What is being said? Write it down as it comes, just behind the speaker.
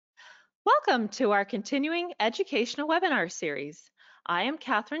Welcome to our continuing educational webinar series. I am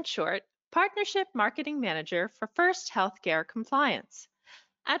Catherine Short, Partnership Marketing Manager for First Healthcare Compliance.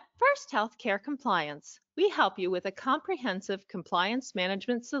 At First Healthcare Compliance, we help you with a comprehensive compliance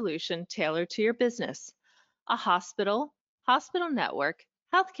management solution tailored to your business. A hospital network,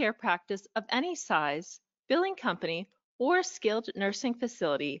 healthcare practice of any size, billing company, or skilled nursing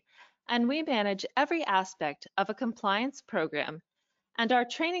facility, and we manage every aspect of a compliance program, and our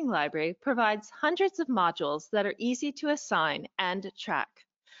training library provides hundreds of modules that are easy to assign and track.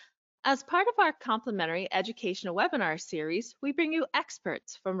 As part of our complimentary educational webinar series, we bring you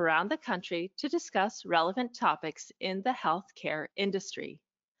experts from around the country to discuss relevant topics in the healthcare industry.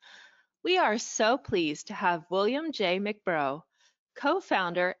 We are so pleased to have William J. McBurrow,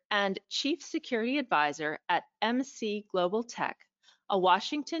 co-founder and chief security advisor at MC Global Tech, a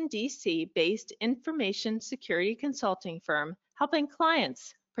Washington, D.C. based information security consulting firm helping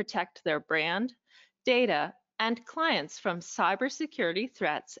clients protect their brand, data, and clients from cybersecurity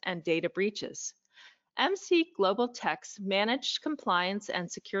threats and data breaches. MC Global Tech's managed compliance and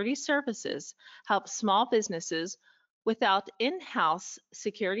security services help small businesses without in-house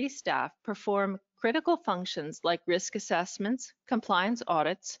security staff perform critical functions like risk assessments, compliance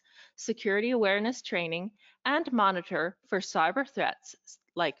audits, security awareness training, and monitor for cyber threats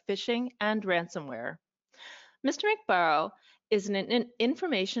like phishing and ransomware. Mr. McBurrow is an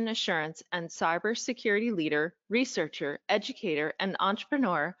information assurance and cybersecurity leader, researcher, educator, and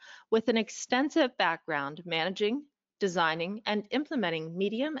entrepreneur with an extensive background managing, designing, and implementing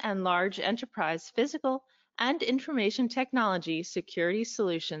medium and large enterprise physical and information technology security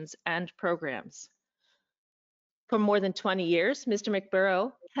solutions and programs. For more than 20 years, Mr.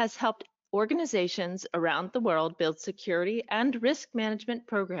 McBurrow has helped organizations around the world build security and risk management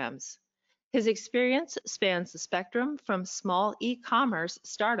programs. His experience spans the spectrum from small e-commerce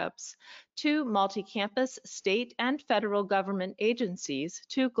startups to multi-campus state and federal government agencies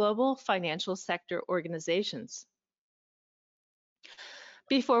to global financial sector organizations.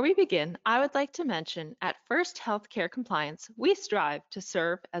 Before we begin, I would like to mention at First Healthcare Compliance, we strive to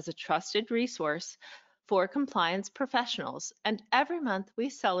serve as a trusted resource for compliance professionals, and every month we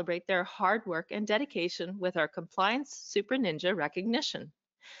celebrate their hard work and dedication with our Compliance Super Ninja recognition.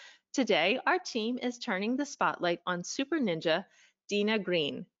 Today, our team is turning the spotlight on Super Ninja Dina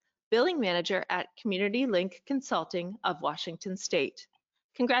Green, Billing Manager at Community Link Consulting of Washington State.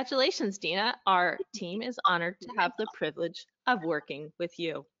 Congratulations, Dina. Our team is honored to have the privilege of working with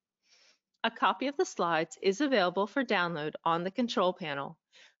you. A copy of the slides is available for download on the control panel.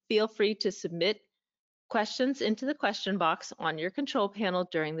 Feel free to submit questions into the question box on your control panel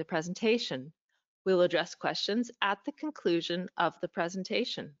during the presentation. We'll address questions at the conclusion of the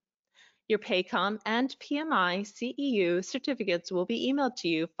presentation. Your PACOM and PMI CEU certificates will be emailed to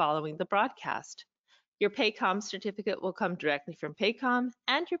you following the broadcast. Your PACOM certificate will come directly from PACOM,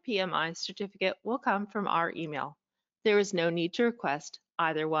 and your PMI certificate will come from our email. There is no need to request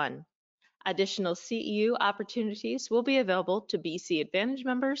either one. Additional CEU opportunities will be available to BC Advantage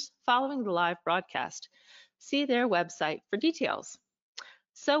members following the live broadcast. See their website for details.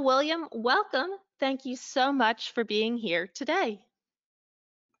 So, William, welcome. Thank you so much for being here today.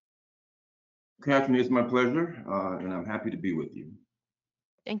 Catherine, it's my pleasure, and I'm happy to be with you.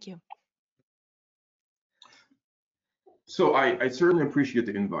 Thank you. So I certainly appreciate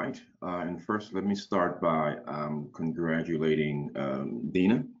the invite. And first, let me start by congratulating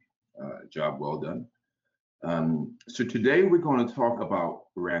Dina. Job well done. So today we're going to talk about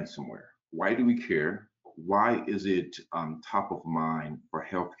ransomware. Why do we care? Why is it top of mind for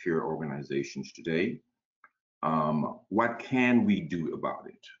healthcare organizations today? What can we do about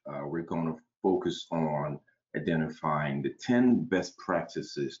it? We're going to focus on identifying the 10 best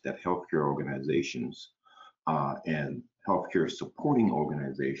practices that healthcare organizations and healthcare supporting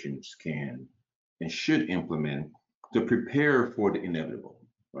organizations can and should implement to prepare for the inevitable,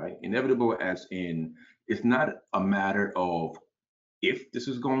 right? Inevitable as in, it's not a matter of if this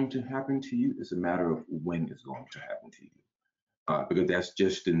is going to happen to you, it's a matter of when it's going to happen to you. Because that's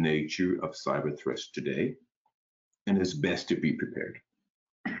just the nature of cyber threats today, and it's best to be prepared.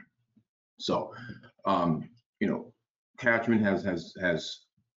 So, Catherine has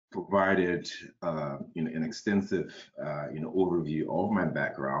provided an extensive overview of my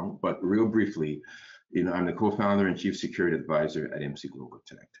background, but real briefly, I'm the co-founder and chief security advisor at MC Global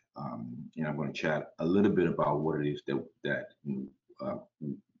Tech. And I'm going to chat a little bit about what it is that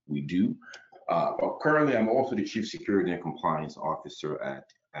we do. But currently, I'm also the chief security and compliance officer at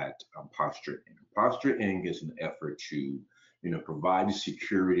Posture Inc. Posture Inc. is an effort to provide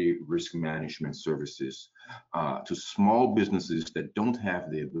security risk management services to small businesses that don't have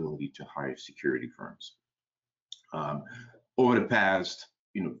the ability to hire security firms. Over the past,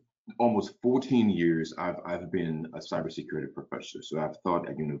 almost 14 years, I've been a cybersecurity professor. So I've taught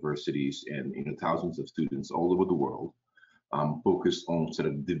at universities and thousands of students all over the world, focused on sort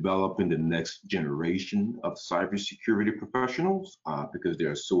of developing the next generation of cybersecurity professionals because they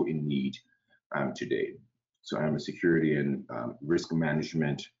are so in need today. So I'm a security and risk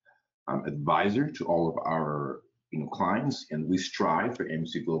management advisor to all of our clients, and we strive for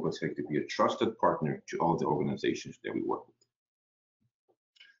MC Global Tech to be a trusted partner to all the organizations that we work with.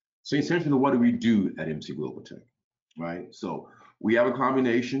 So essentially, what do we do at MC Global Tech, right? So we have a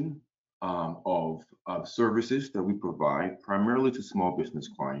combination of services that we provide primarily to small business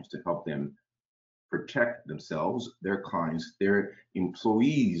clients to help them protect themselves, their clients, their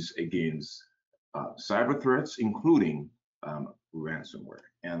employees against cyber threats, including ransomware.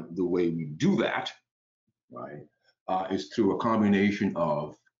 And the way we do that, right, is through a combination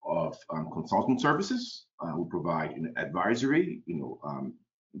of consulting services. We provide advisory,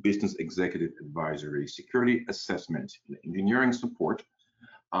 business executive advisory, security assessment, engineering support,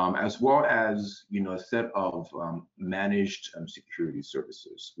 as well as a set of managed security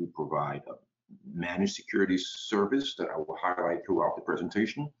services. We provide a managed security service that I will highlight throughout the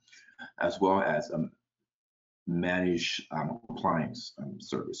presentation, as well as managed compliance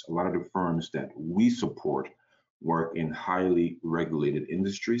service. A lot of the firms that we support work in highly regulated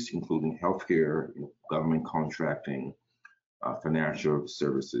industries, including healthcare, government contracting, financial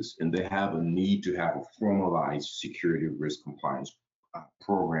services, and they have a need to have a formalized security risk compliance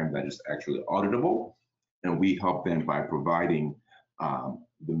program that is actually auditable, and we help them by providing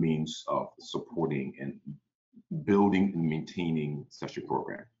the means of supporting and building and maintaining such a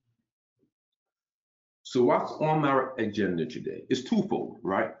program. So what's on our agenda today is twofold,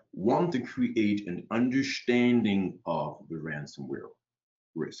 right? One, to create an understanding of the ransomware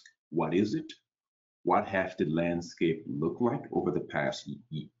risk. What is it? What has the landscape looked like over the past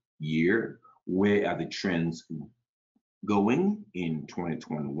year? Where are the trends going in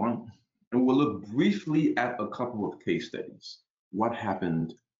 2021? And we'll look briefly at a couple of case studies. What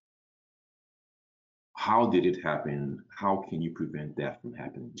happened? How did it happen? How can you prevent that from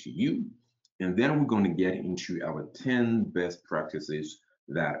happening to you? And then we're going to get into our 10 best practices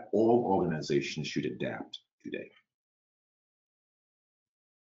that all organizations should adapt today.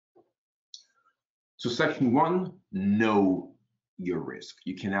 So section 1, know your risk.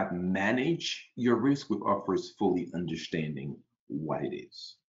 You cannot manage your risk without first fully understanding what it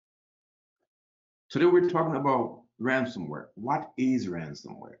is. Today we're talking about ransomware. What is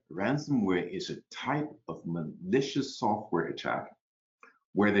ransomware? Ransomware is a type of malicious software attack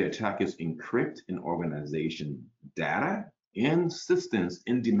where the attackers encrypt an organization data and systems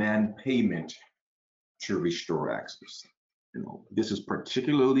and demand payment to restore access. This is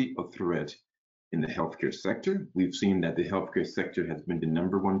particularly a threat in the healthcare sector. We've seen that the healthcare sector has been the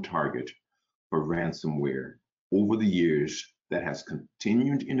 #1 target for ransomware over the years. That has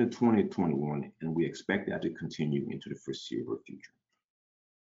continued into 2021, and we expect that to continue into the foreseeable future.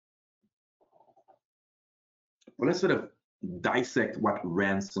 Well, let's sort of dissect what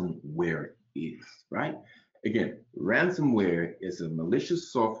ransomware is, right? Again, ransomware is a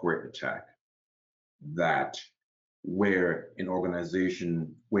malicious software attack where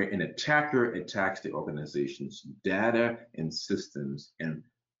an attacker attacks the organization's data and systems and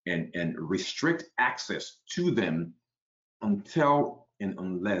restrict access to them until and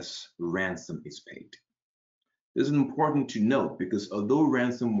unless ransom is paid. This is important to note because although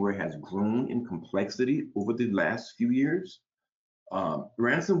ransomware has grown in complexity over the last few years,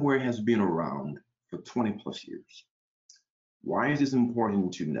 ransomware has been around for 20 plus years. Why is this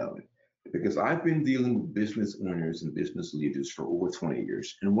important to note? Because I've been dealing with business owners and business leaders for over 20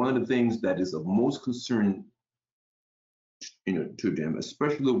 years. And one of the things that is of most concern to them,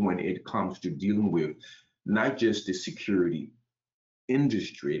 especially when it comes to dealing with not just the security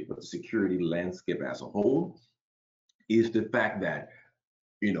industry, but the security landscape as a whole, is the fact that,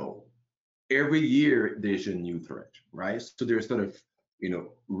 every year there's a new threat, right? So there's sort of,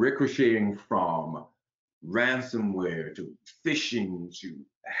 ricocheting from ransomware to phishing to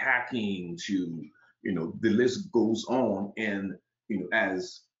hacking to, the list goes on. And,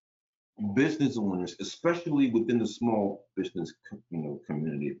 as business owners, especially within the small business,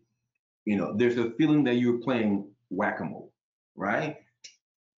 community, there's a feeling that you're playing whack-a-mole, right?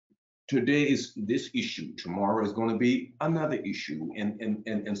 Today is this issue, tomorrow is going to be another issue,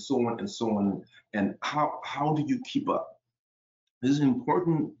 and so on and so on. And how do you keep up? This is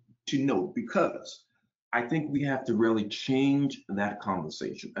important to note because I think we have to really change that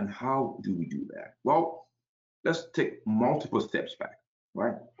conversation. And how do we do that? Well, let's take multiple steps back,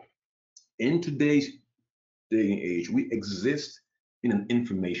 right? In today's day and age, we exist in an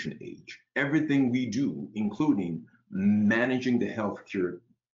information age. Everything we do, including managing the healthcare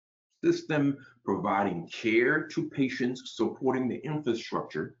system, providing care to patients, supporting the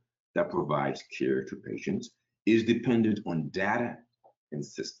infrastructure that provides care to patients, is dependent on data and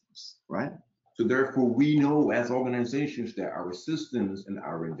systems, right? So therefore, we know as organizations that our systems and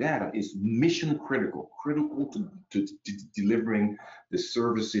our data is mission critical, critical to delivering the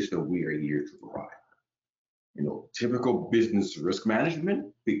services that we are here to provide. Typical business risk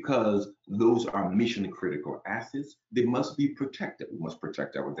management, because those are mission critical assets, they must be protected. We must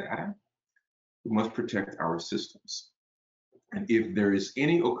protect our data. We must protect our systems. And if there is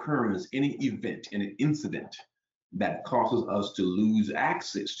any occurrence, any event, any incident that causes us to lose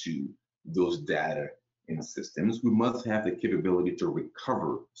access to those data and systems, we must have the capability to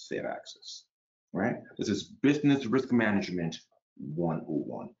recover said access, right? This is business risk management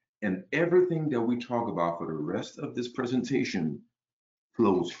 101. And everything that we talk about for the rest of this presentation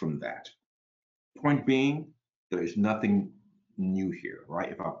flows from that. Point being, there is nothing new here,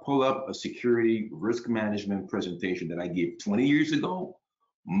 right? If I pull up a security risk management presentation that I gave 20 years ago,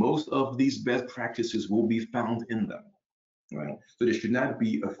 most of these best practices will be found in them, right? So there should not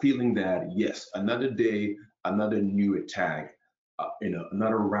be a feeling that, yes, another day, another new attack,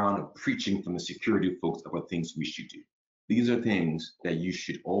 another round of preaching from the security folks about things we should do. These are things that you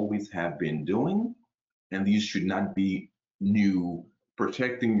should always have been doing, and these should not be new.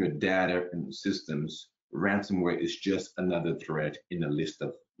 Protecting your data and systems, ransomware is just another threat in a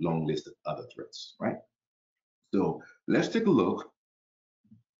long list of other threats, right? So let's take a look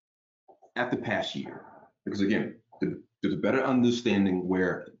at the past year, because again, to better understand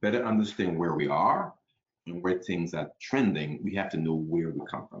where we are and where things are trending, we have to know where we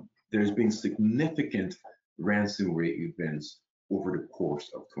come from. There's been significant ransomware events over the course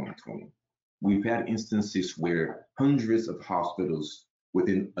of 2020. We've had instances where hundreds of hospitals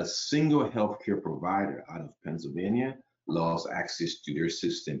within a single healthcare provider out of Pennsylvania lost access to their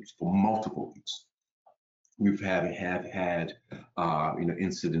systems for multiple weeks. We've had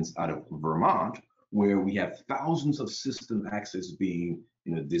incidents out of Vermont where we have thousands of system access being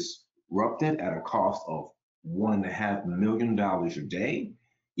disrupted at a cost of $1.5 million a day,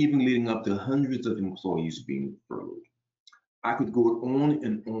 even leading up to hundreds of employees being furloughed. I could go on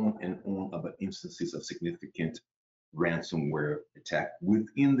and on and on about instances of significant ransomware attack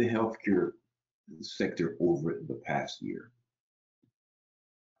within the healthcare sector over the past year.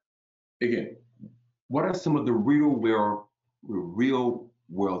 Again, what are some of the real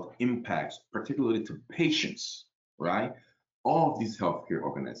world impacts, particularly to patients, right? All of these healthcare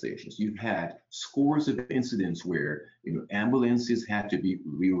organizations, you've had scores of incidents where ambulances had to be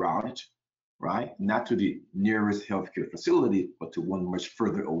rerouted, right? Not to the nearest healthcare facility, but to one much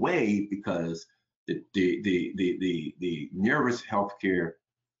further away because the nearest healthcare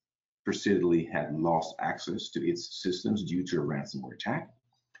facility had lost access to its systems due to a ransomware attack.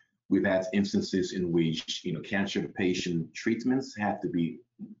 We've had instances in which cancer patient treatments had to be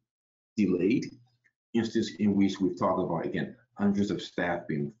delayed. Instances in which we've talked about, again, hundreds of staff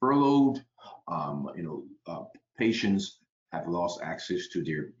being furloughed. Patients have lost access to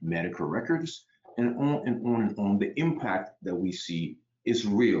their medical records, and on and on and on. The impact that we see is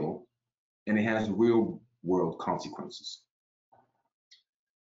real, and it has real world consequences.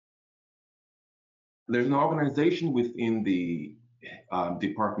 There's an organization within the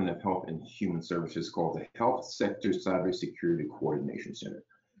Department of Health and Human Services called the Health Sector Cybersecurity Coordination Center.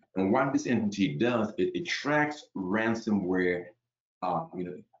 And what this entity does, it tracks ransomware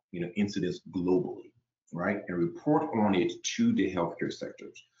incidents globally, right? And report on it to the healthcare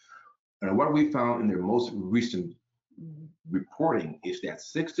sectors. And what we found in their most recent reporting is that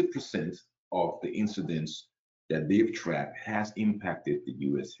 60% of the incidents that they've tracked has impacted the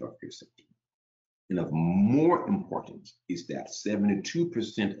US healthcare sector. And of more importance is that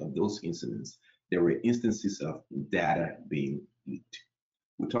 72% of those incidents, there were instances of data being leaked.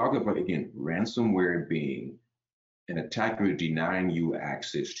 We talk about, again, ransomware being an attacker denying you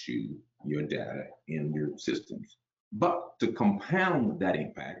access to your data in your systems. But to compound that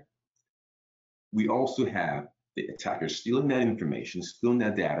impact, we also have the attacker stealing that information, stealing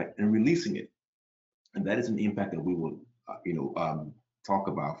that data, and releasing it. And that is an impact that we will, talk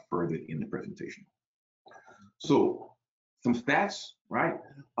about further in the presentation. So, some stats, right?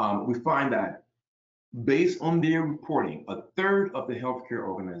 We find that based on their reporting, a third of the healthcare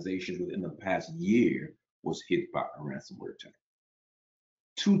organizations within the past year was hit by a ransomware attack.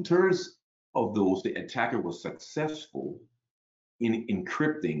 2/3 of those, the attacker was successful in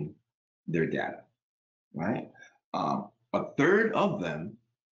encrypting their data, right? A third of them,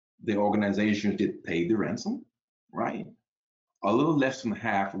 the organizations did pay the ransom, right? A little less than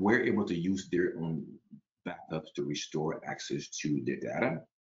half were able to use their own backups to restore access to their data.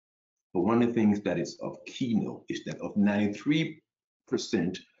 But one of the things that is of keynote is that of 93%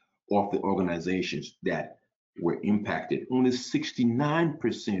 of the organizations that were impacted, only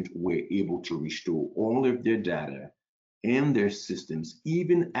 69% were able to restore all of their data and their systems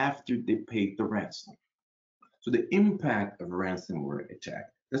even after they paid the ransom. So the impact of a ransomware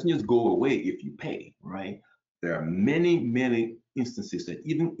attack doesn't just go away if you pay, right? There are many, many instances that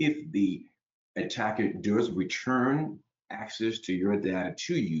even if the attacker does return access to your data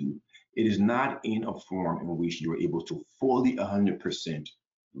to you, it is not in a form in which you're able to fully 100%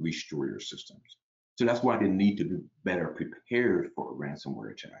 restore your systems. So that's why the need to be better prepared for a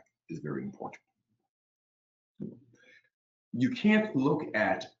ransomware attack is very important. You can't look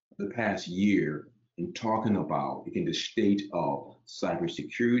at the past year in talking about, again, the state of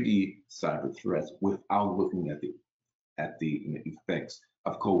cybersecurity, cyber threats, without looking at the effects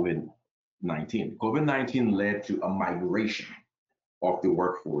of COVID-19. COVID-19 led to a migration of the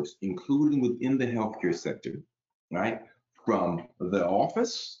workforce, including within the healthcare sector, right? From the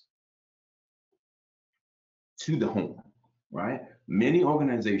office to the home, right? Many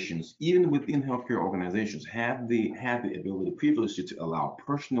organizations, even within healthcare organizations, have the ability previously to allow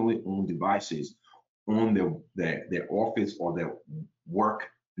personally owned devices on their office or their work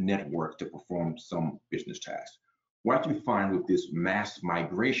network to perform some business tasks. What you find with this mass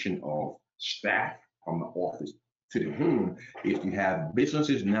migration of staff from the office to the home is you have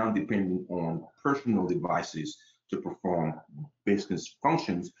businesses now depending on personal devices to perform business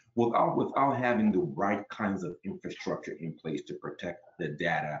functions without having the right kinds of infrastructure in place to protect the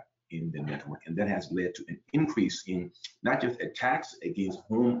data in the network. And that has led to an increase in not just attacks against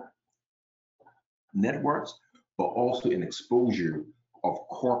home networks, but also an exposure of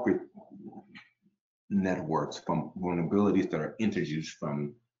corporate networks from vulnerabilities that are introduced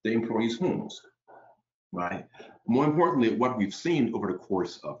from the employees' homes, right? More importantly, what we've seen over the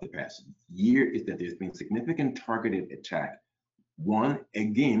course of the past year is that there's been significant targeted attack, one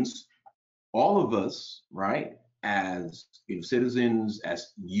against all of us, right? As citizens,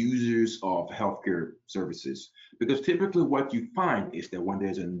 as users of healthcare services, because typically what you find is that when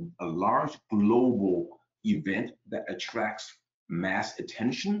there's a large global event that attracts mass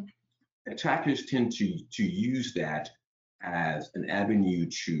attention, attackers tend to use that as an avenue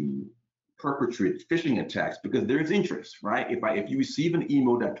to perpetrate phishing attacks because there is interest, right? If you receive an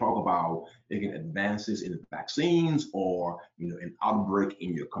email that talk about again advances in vaccines or an outbreak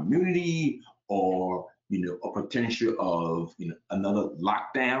in your community or a potential of another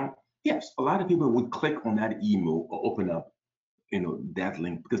lockdown, yes, a lot of people would click on that email or open up that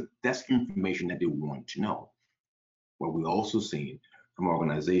link because that's information that they want to know. What we're also seeing from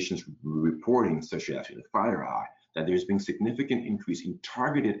organizations reporting such as FireEye that there's been significant increase in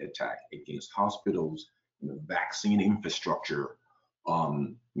targeted attack against hospitals, vaccine infrastructure,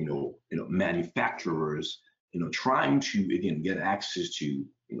 manufacturers, trying to again get access to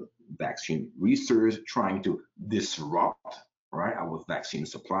vaccine research, trying to disrupt right our vaccine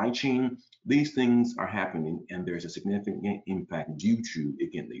supply chain. These things are happening, and there's a significant impact due to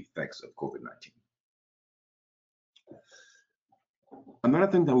again the effects of COVID-19. Another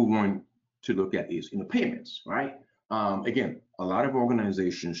thing that we want to look at is payments, right? Again, a lot of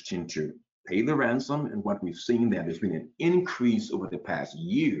organizations tend to pay the ransom, and what we've seen that there's been an increase over the past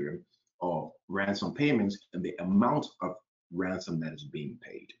year of ransom payments and the amount of ransom that is being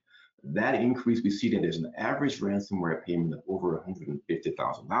paid. That increase, we see that there's an average ransomware payment of over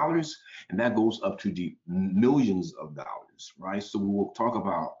 $150,000, and that goes up to the millions of dollars, right? So we will talk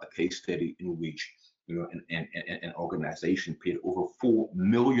about a case study in which an organization paid over $4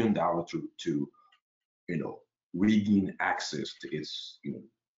 million to regain access to its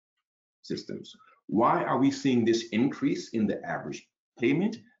systems. Why are we seeing this increase in the average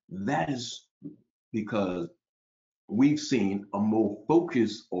payment? That is because we've seen a more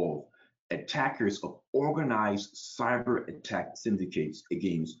focus of attackers of organized cyber attack syndicates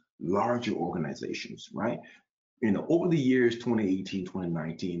against larger organizations, right? Over the years 2018,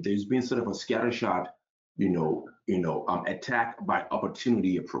 2019, there's been sort of a scattershot attack by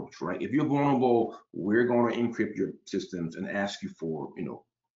opportunity approach, right? If you're vulnerable, we're going to encrypt your systems and ask you for,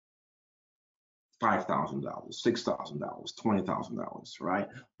 $5,000, $6,000, $20,000, right?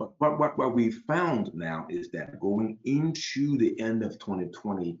 But what we found now is that going into the end of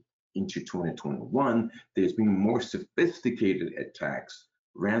 2020 into 2021, there's been more sophisticated attacks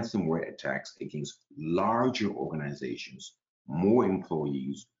ransomware attacks against larger organizations, more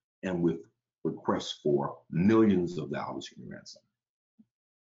employees, and with requests for millions of dollars in ransom.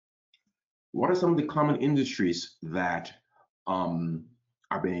 What are some of the common industries that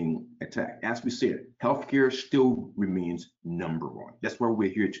are being attacked? As we said, healthcare still remains number one. That's why we're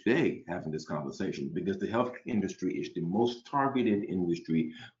here today having this conversation, because the healthcare industry is the most targeted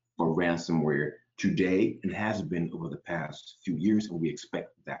industry for ransomware today and has been over the past few years, and we expect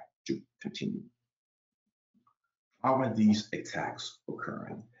that to continue. How are these attacks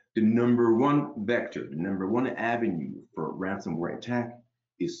occurring? The number one vector, the number one avenue for ransomware attack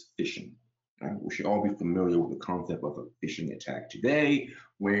is phishing. Right? We should all be familiar with the concept of a phishing attack today,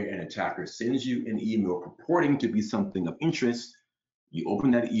 where an attacker sends you an email purporting to be something of interest. You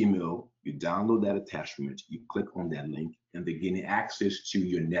open that email, you download that attachment, you click on that link, and they gain access to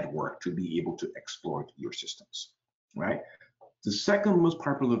your network to be able to exploit your systems. Right? The second most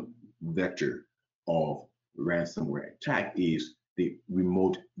popular vector of ransomware attack is the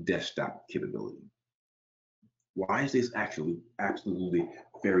remote desktop capability. Why is this actually absolutely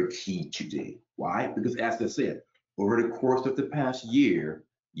very key today? Why? Because as I said, over the course of the past year,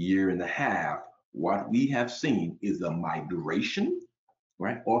 year and a half, what we have seen is a migration,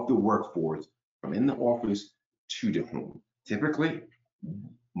 right, of the workforce from in the office to the home. Typically,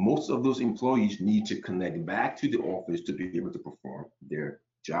 most of those employees need to connect back to the office to be able to perform their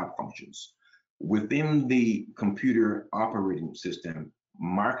job functions. Within the computer operating system,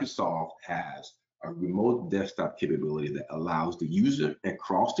 Microsoft has a remote desktop capability that allows the user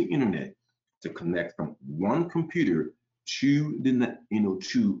across the internet to connect from one computer to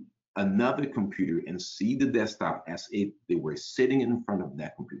to another computer and see the desktop as if they were sitting in front of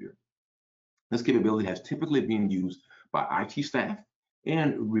that computer. This capability has typically been used by IT staff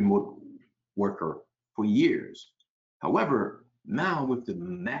and remote worker for years. However, now with the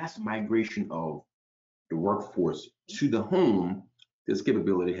mass migration of the workforce to the home, this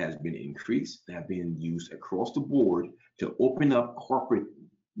capability has been increased and have been used across the board to open up corporate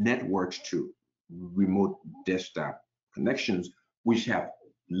networks to remote desktop connections, which have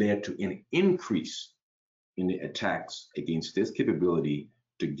led to an increase in the attacks against this capability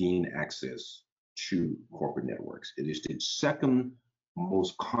to gain access to corporate networks. It is the second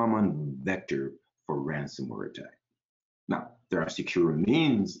most common vector for ransomware attack. Now, there are secure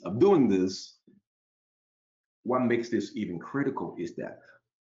means of doing this. What makes this even critical is that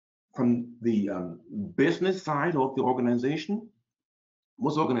from the business side of the organization,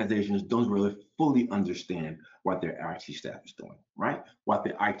 most organizations don't really fully understand what their IT staff is doing, right? What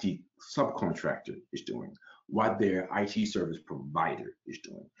the IT subcontractor is doing, what their IT service provider is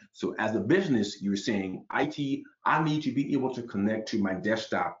doing. So as a business, you're saying, IT, I need to be able to connect to my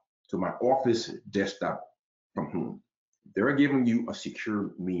desktop, to my office desktop from home. They're giving you a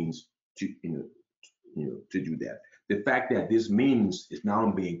secure means to, to do that. The fact that this means is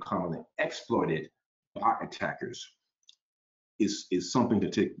now being commonly exploited by attackers is something to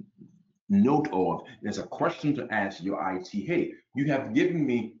take note of. And it's a question to ask your IT, hey, you have given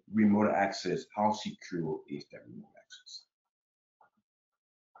me remote access. How secure is that remote access?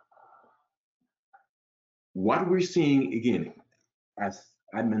 What we're seeing, again, as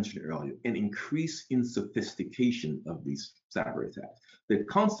I mentioned earlier, an increase in sophistication of these cyber attacks. The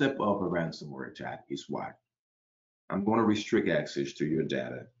concept of a ransomware attack is what? I'm going to restrict access to your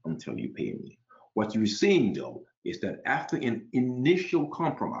data until you pay me. What you're seeing, though, is that after an initial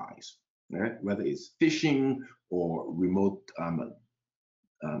compromise, right, whether it's phishing or remote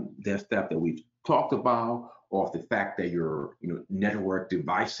desktop that we've talked about, or the fact that your network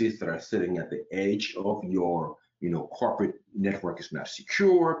devices that are sitting at the edge of your corporate network is not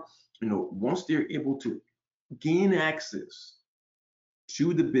secure, once they're able to gain access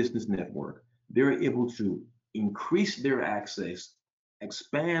to the business network, they're able to increase their access,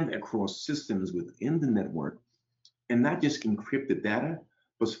 expand across systems within the network, and not just encrypt the data,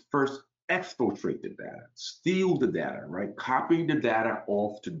 but first exfiltrate the data, steal the data, right? Copy the data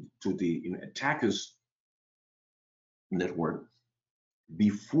off to the attacker's network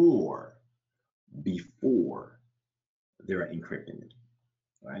before they're encrypting it,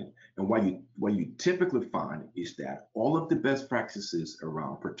 right? And what you typically find is that all of the best practices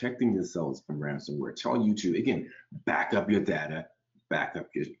around protecting yourselves from ransomware tell you to, again, back up your data, back up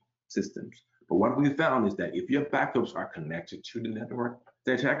your systems. But what we found is that if your backups are connected to the network,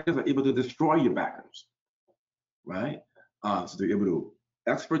 the attackers are able to destroy your backups, right? So they're able to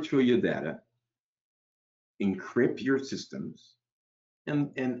exfiltrate your data, encrypt your systems,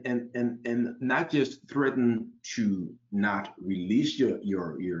 and not just threaten to not release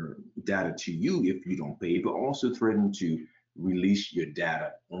your data to you if you don't pay, but also threaten to release your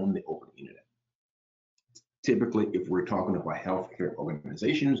data on the open internet. Typically, if we're talking about healthcare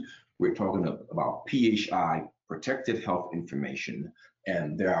organizations, we're talking about PHI, protected health information,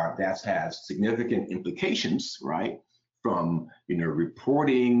 and that has significant implications, right? From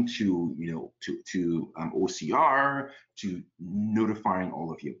reporting to OCR, to notifying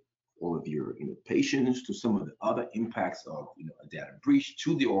all of your patients, to some of the other impacts of a data breach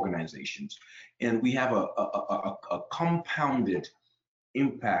to the organizations. And we have a compounded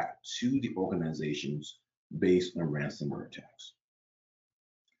impact to the organizations based on ransomware attacks.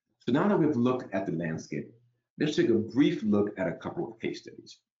 So now that we've looked at the landscape, let's take a brief look at a couple of case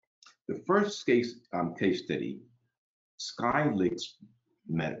studies. The first case study, Skylynx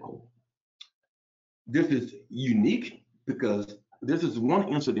Medical. This is unique because this is one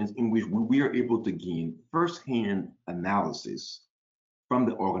incident in which we are able to gain firsthand analysis from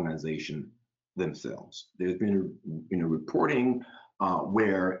the organization themselves. There's been reporting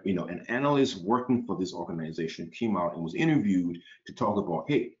where an analyst working for this organization came out and was interviewed to talk about,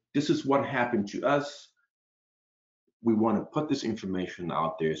 hey, this is what happened to us. We want to put this information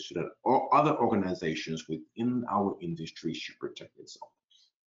out there so that all other organizations within our industry should protect itself.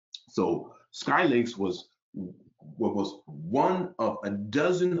 So Skylynx was one of a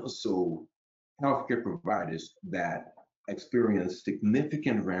dozen or so healthcare providers that experienced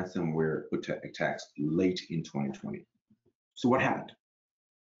significant ransomware attacks late in 2020. So what happened?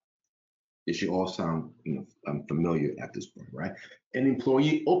 It should all sound familiar at this point, right? An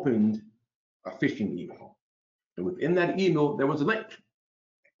employee opened a phishing email, and within that email there was a link,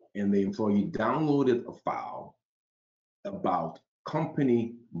 and the employee downloaded a file about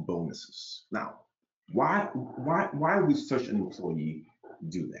company bonuses. Now, why would such an employee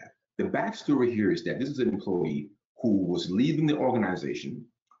do that? The backstory here is that this is an employee who was leaving the organization,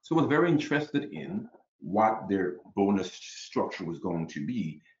 so was very interested in what their bonus structure was going to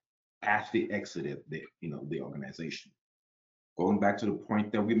be as they exited the organization. Going back to the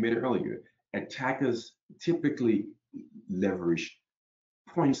point that we made earlier, attackers typically leverage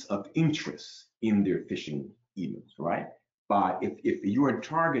points of interest in their phishing emails, right? But if you are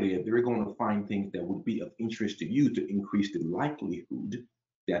targeted, they're going to find things that would be of interest to you to increase the likelihood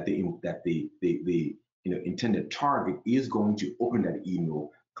that the intended target is going to open that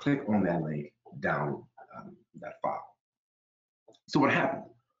email, click on that link, download that file. So what happened?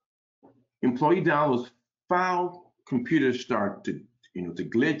 Employee downloads file, computers start to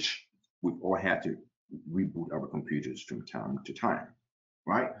glitch. We all had to reboot our computers from time to time,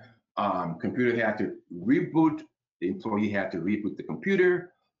 right? Computer had to reboot. The employee had to reboot the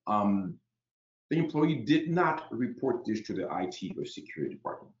computer. The employee did not report this to the IT or security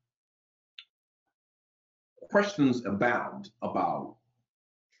department. Questions abound about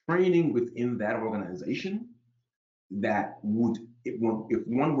training within that organization that would, if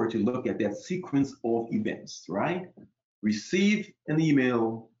one were to look at that sequence of events, right? Receive an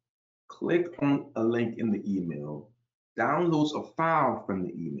email, click on a link in the email, downloads a file from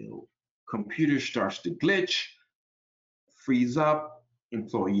the email, computer starts to glitch, freeze up,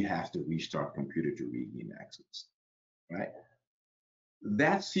 employee has to restart computer to regain access, right?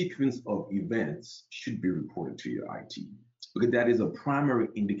 That sequence of events should be reported to your IT, because that is a primary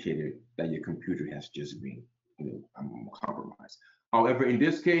indicator that your computer has just been compromised. However, in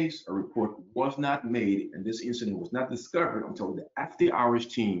this case, a report was not made, and this incident was not discovered until the after-hours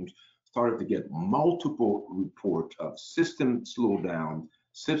teams started to get multiple reports of system slowdown,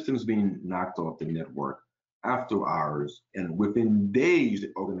 systems being knocked off the network after hours, and within days,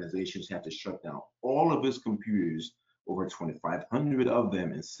 the organizations had to shut down all of its computers, over 2,500 of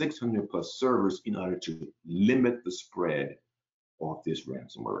them, and 600 plus servers in order to limit the spread of this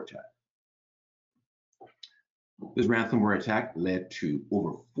ransomware attack. This ransomware attack led to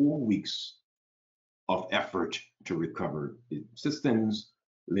over 4 weeks of effort to recover the systems,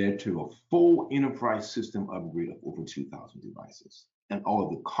 led to a full enterprise system upgrade of over 2,000 devices, and all of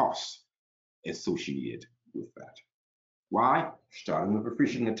the costs associated with that. Why? Starting with a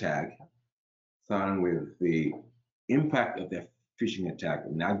phishing attack, starting with the impact of that phishing attack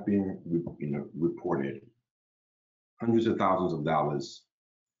not being reported, hundreds of thousands of dollars,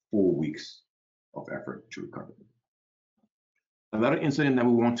 4 weeks of effort to recover. Another incident that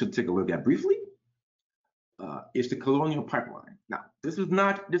we want to take a look at briefly is the Colonial Pipeline. Now, this is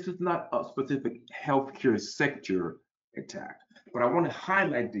not a specific healthcare sector attack, but I want to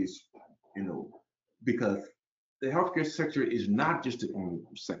highlight this, because the healthcare sector is not just the only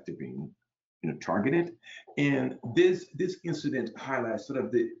sector being targeted, and this incident highlights sort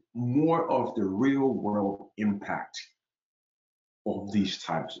of the more of the real world impact of these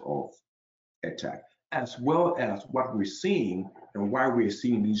types of attack. as well as what we're seeing and why we're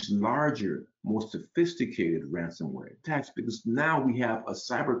seeing these larger, more sophisticated ransomware attacks, because now we have a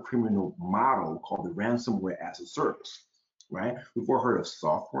cyber criminal model called the ransomware as a service, right? We've all heard of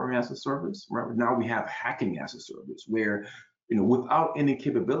software as a service, right? Now we have hacking as a service, where without any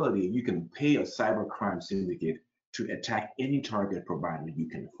capability, you can pay a cybercrime syndicate to attack any target provided you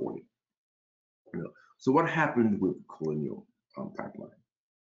can afford it. So what happened with Colonial Pipeline?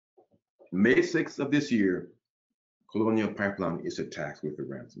 May 6th of this year, Colonial Pipeline is attacked with a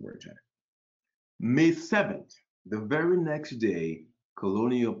ransomware attack. May 7th, the very next day,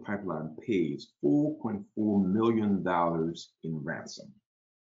 Colonial Pipeline pays $4.4 million in ransom.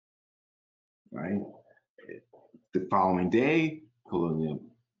 Right? The following day, Colonial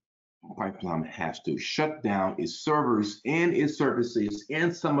Pipeline has to shut down its servers and its services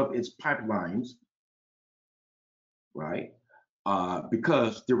and some of its pipelines, right?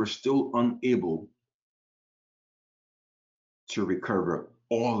 Because they were still unable to recover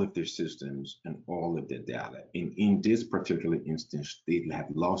all of their systems and all of their data. In this particular instance, they have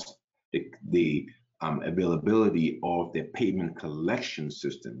lost the availability of their payment collection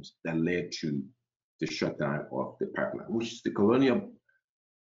systems that led to the shutdown of the pipeline, which is the Colonial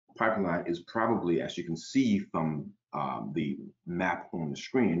Pipeline is probably, as you can see from the map on the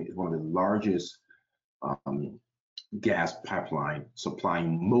screen, is one of the largest gas pipeline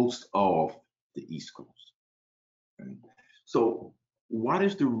supplying most of the East Coast. Okay. So what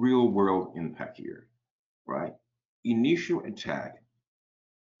is the real world impact here, right? Initial attack,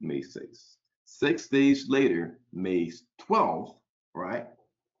 May 6th. 6 days later, May 12th, right?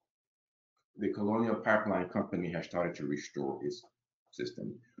 The Colonial Pipeline Company has started to restore its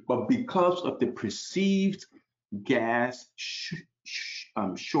system. But because of the perceived gas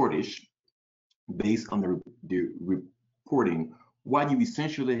shortage, based on the reporting, what you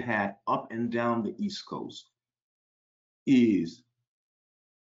essentially had up and down the East Coast is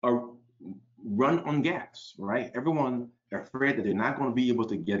a run on gas, right? Everyone afraid that they're not going to be able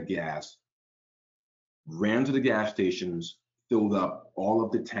to get gas, ran to the gas stations, filled up all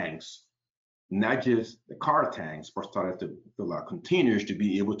of the tanks, not just the car tanks, but started to fill out containers to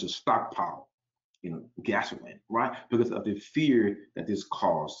be able to stockpile, gasoline, right? Because of the fear that this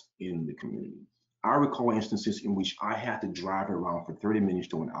caused in the community. I recall instances in which I had to drive around for 30 minutes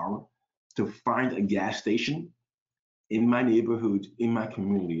to an hour to find a gas station in my neighborhood, in my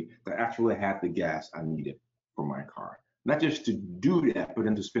community, that actually had the gas I needed for my car. Not just to do that, but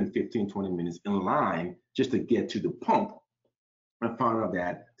then to spend 15, 20 minutes in line just to get to the pump. I found out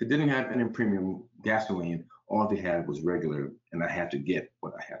that they didn't have any premium gasoline. All they had was regular, and I had to get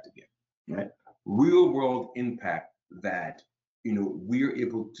what I had to get, right? Real world impact that, we're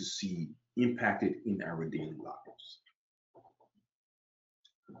able to see impacted in our daily lives.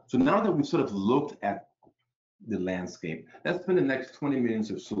 So now that we've sort of looked at the landscape, let's spend the next 20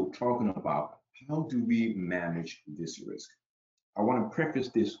 minutes or so talking about how do we manage this risk. I want to preface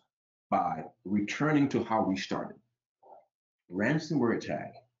this by returning to how we started. Ransomware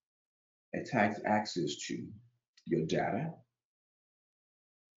attack attacks access to your data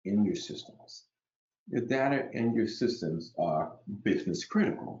and your systems. Your data and your systems are business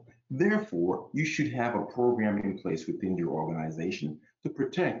critical. Therefore, you should have a program in place within your organization to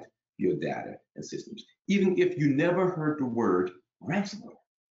protect your data and systems, even if you never heard the word ransomware,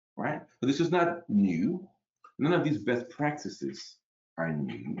 right? But this is not new. None of these best practices are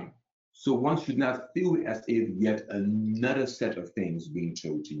new. So one should not feel it as if yet another set of things being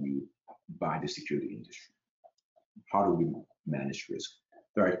told to you by the security industry. How do we manage risk?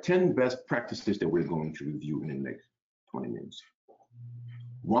 There are 10 best practices that we're going to review in the next 20 minutes.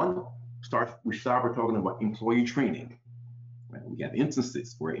 One, we start talking about employee training. Right? We have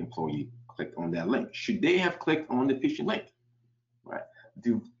instances where employee clicked on that link. Should they have clicked on the phishing link? Right.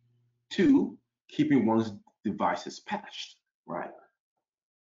 Two, keeping one's devices patched. Right.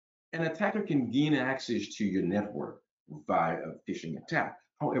 An attacker can gain access to your network via a phishing attack.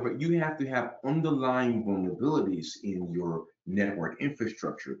 However, you have to have underlying vulnerabilities in your network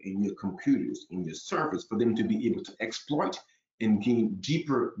infrastructure, in your computers, in your servers, for them to be able to exploit and gain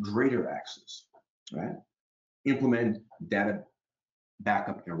deeper, greater access. Right? Implement data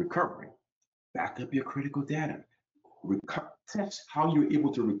backup and recovery. Back up your critical data. Test how you're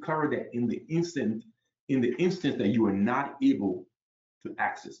able to recover that in the instant that you are not able to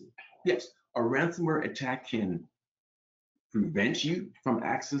access it. Yes, a ransomware attack can prevent you from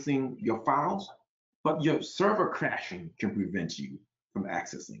accessing your files, but your server crashing can prevent you from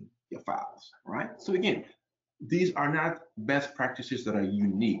accessing your files, right? So again, these are not best practices that are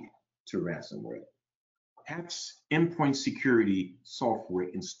unique to ransomware. Have endpoint security software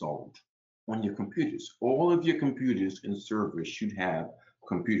installed on your computers. All of your computers and servers should have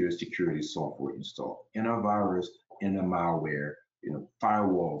computer security software installed, antivirus, anti-malware,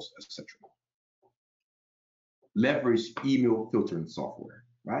 firewalls, etc. Leverage email filtering software,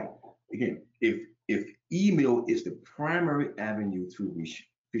 right? Again, if email is the primary avenue through which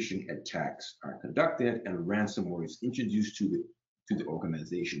phishing attacks are conducted and ransomware is introduced to the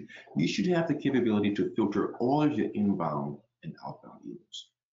organization, you should have the capability to filter all of your inbound and outbound emails.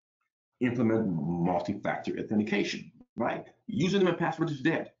 Implement multi-factor authentication, right? Username and password is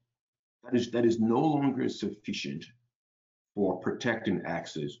dead. That is no longer sufficient for protecting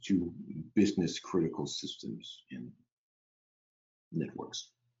access to business critical systems and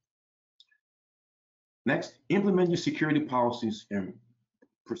networks. Next, implement your security policies and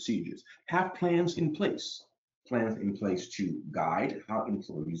procedures. Have plans in place to guide how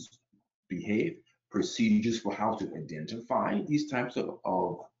employees behave, procedures for how to identify these types of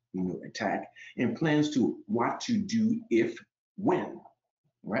attack, and plans to what to do if, when,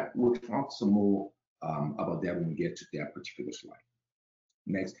 right? We'll talk some more about that when we get to that particular slide.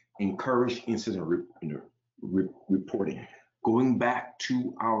 Next, encourage incident reporting. Going back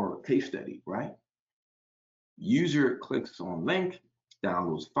to our case study, right? User clicks on link,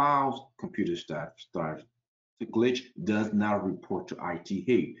 downloads files, computer starts to glitch, does not report to IT.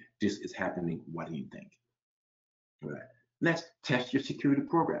 Hey, this is happening. What do you think? All right. Next, test your security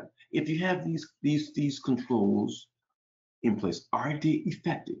program. If you have these controls in place, are they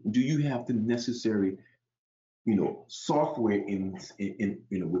effective? Do you have the necessary software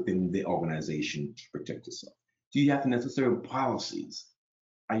within the organization to protect yourself? Do you have the necessary policies?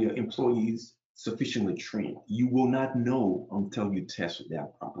 Are your employees sufficiently trained? You will not know until you test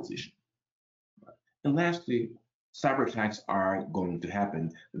that proposition. And lastly, cyber attacks are going to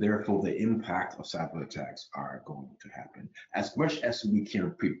happen. Therefore, the impact of cyber attacks are going to happen. As much as we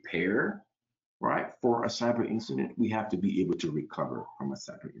can prepare, right, for a cyber incident, we have to be able to recover from a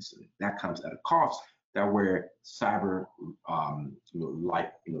cyber incident. That comes at a cost. That where cyber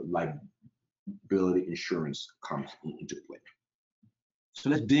liability insurance comes into play. So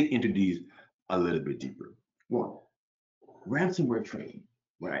let's dig into these a little bit deeper. One, ransomware training,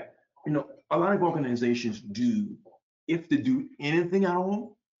 right? A lot of organizations do, if they do anything at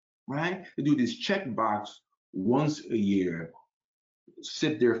all, right? They do this checkbox once a year,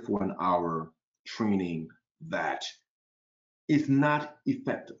 sit there for an hour training that is not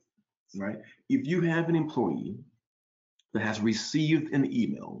effective, right? If you have an employee that has received an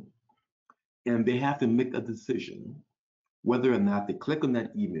email and they have to make a decision whether or not they click on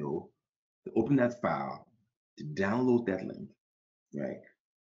that email, to open that file, to download that link, right?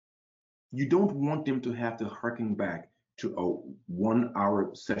 You don't want them to have to harken back to a 1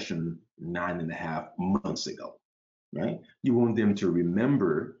 hour session 9.5 months ago, right? You want them to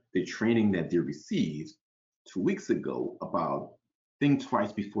remember the training that they received 2 weeks ago about think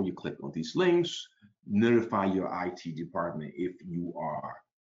twice before you click on these links, notify your IT department if you are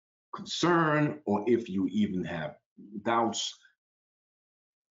concerned or if you even have doubts.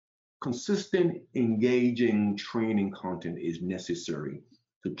 Consistent, engaging training content is necessary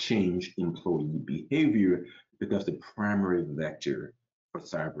to change employee behavior because the primary vector for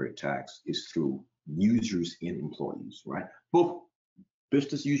cyber attacks is through users and employees, right? Both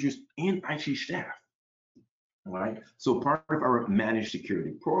business users and IT staff, right? So part of our managed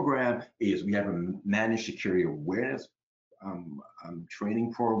security program is we have a managed security awareness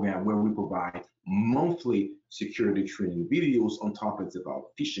training program where we provide monthly security training videos on topics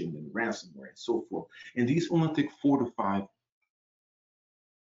about phishing and ransomware and so forth. And these only take 4 to 5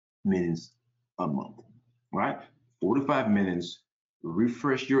 minutes a month, right? 4 to 5 minutes,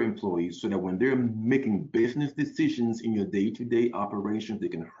 refresh your employees so that when they're making business decisions in your day-to-day operations, they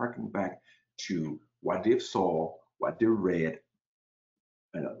can harken back to what they've saw, what they read,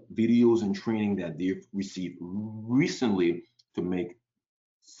 videos and training that they've received recently to make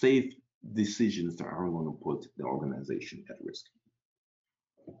safe decisions that aren't going to put the organization at risk.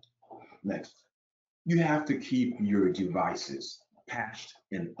 Next, you have to keep your devices patched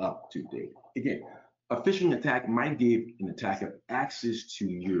and up to date. Again, a phishing attack might give an attacker access to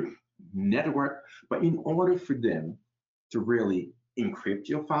your network, but in order for them to really encrypt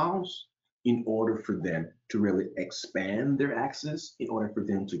your files, in order for them to really expand their access, in order for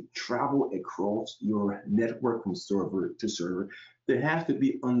them to travel across your network from server to server, there has to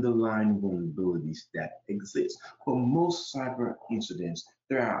be underlying vulnerabilities that exist. For most cyber incidents,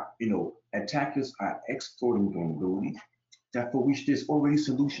 there are, attackers are exploiting vulnerabilities that for which there's already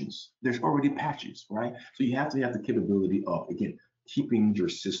solutions, there's already patches, right? So you have to have the capability of, again, keeping your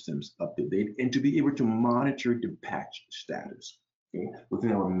systems up to date and to be able to monitor the patch status. Okay?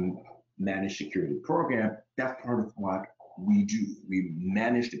 Within our managed security program, that's part of what we do. We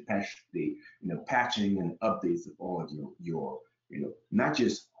manage the patching and updates of all of your not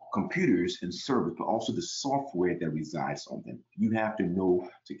just computers and servers, but also the software that resides on them. You have to know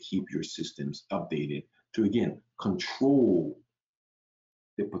to keep your systems updated to, again, control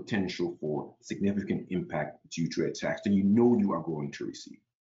the potential for significant impact due to attacks that you know you are going to receive.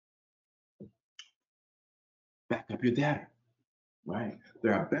 Back up your data, right?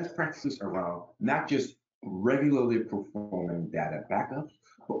 There are best practices around not just regularly performing data backups,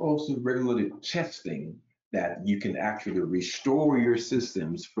 but also regularly testing that you can actually restore your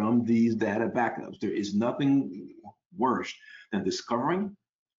systems from these data backups. There is nothing worse than discovering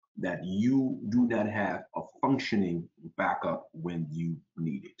that you do not have a functioning backup when you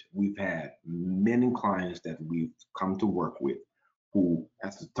need it. We've had many clients that we've come to work with who,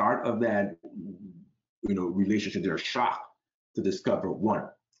 at the start of that relationship, they're shocked to discover, one,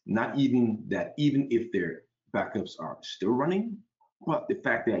 not even that, even if their backups are still running, but the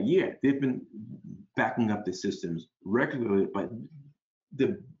fact that, yeah, they've been backing up the systems regularly, but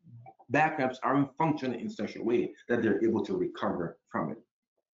the backups aren't functioning in such a way that they're able to recover from it.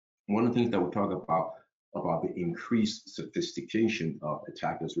 One of the things that we talk about the increased sophistication of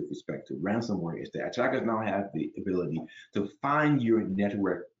attackers with respect to ransomware is that attackers now have the ability to find your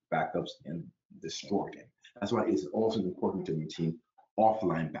network backups and destroy them. That's why it's also important to maintain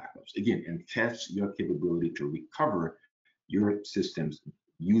offline backups, again, and test your capability to recover your systems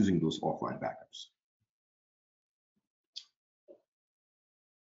using those offline backups.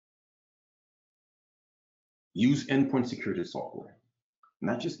 Use endpoint security software,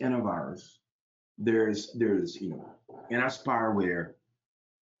 not just antivirus. There's anti-spyware,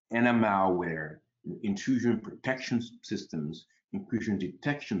 anti-malware, intrusion protection systems, intrusion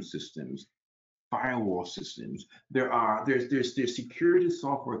detection systems, firewall systems. There's security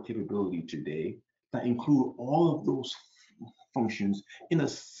software capability today that include all of those functions in a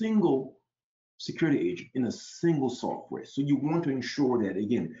single security agent, in a single software. So you want to ensure that,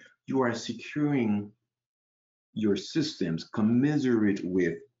 again, you are securing your systems commensurate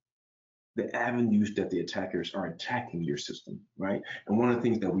with the avenues that the attackers are attacking your system, right? And one of the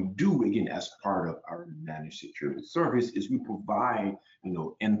things that we do, again, as part of our managed security service is we provide,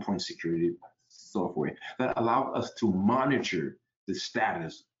 endpoint security software that allow us to monitor the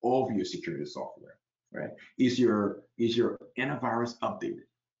status of your security software, right? Is your antivirus updated?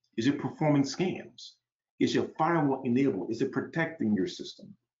 Is it performing scans? Is your firewall enabled? Is it protecting your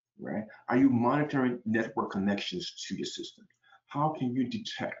system, right? Are you monitoring network connections to your system? How can you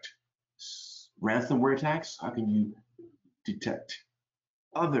detect ransomware attacks? How can you detect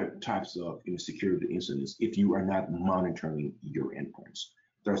other types of security incidents if you are not monitoring your endpoints?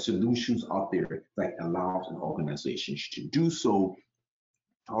 There are solutions out there that allows an organization to do so.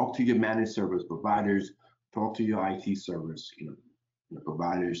 Talk to your managed service providers, talk to your IT service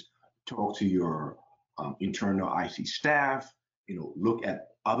providers, talk to your internal IT staff, look at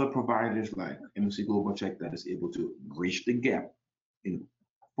other providers like MSC Global Check that is able to bridge the gap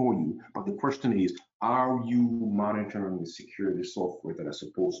for you. But the question is, are you monitoring the security software that are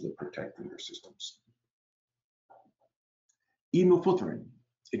supposed to protect your systems? Email filtering.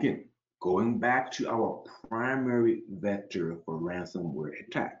 Again, going back to our primary vector for ransomware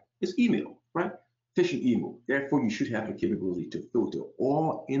attack is email, right? Phishing email. Therefore, you should have the capability to filter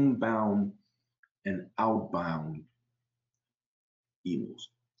all inbound and outbound emails.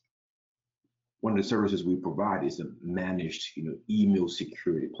 One of the services we provide is a managed, email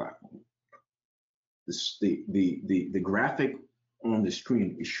security platform. The graphic on the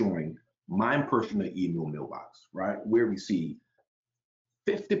screen is showing my personal email mailbox, right? Where we see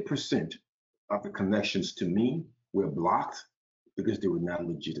 50% of the connections to me were blocked because they were not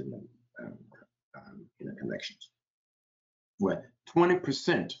legitimate connections. Where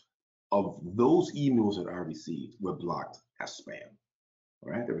 20% of those emails that I received were blocked as spam.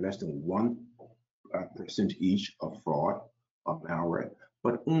 All right, they were less than 1% each of fraud, of malware,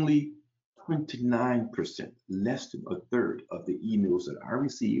 but only 29%, less than a third of the emails that I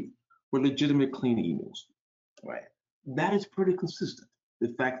received were legitimate clean emails. Right, that is pretty consistent.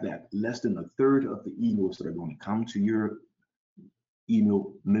 The fact that less than a third of the emails that are going to come to your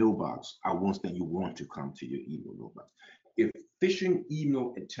email mailbox are ones that you want to come to your email mailbox. If phishing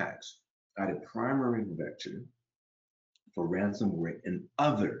email attacks are the primary vector for ransomware and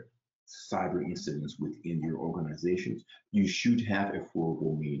other cyber incidents within your organizations, you should have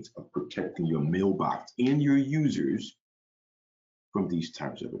affordable means of protecting your mailbox and your users from these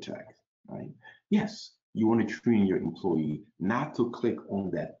types of attacks, right? Yes, you want to train your employee not to click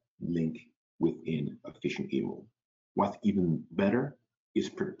on that link within a phishing email. What's even better, is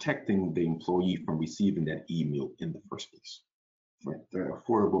protecting the employee from receiving that email in the first place. Right? There are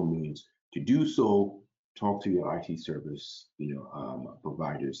affordable means to do so. Talk to your IT service,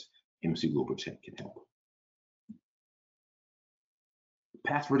 providers. MC Global Check can help.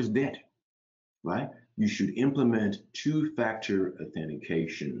 Password is dead, right? You should implement two-factor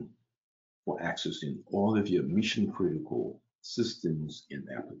authentication for accessing all of your mission-critical systems and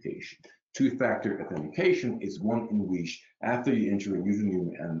application. Two-factor authentication is one in which, after you enter a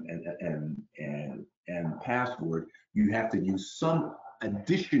username and password, you have to use some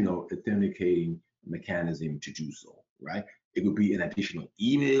additional authenticating mechanism to do so, right? It could be an additional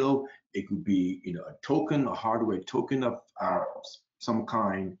email. It could be, a token, a hardware token of some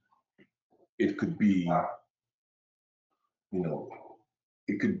kind. It could be,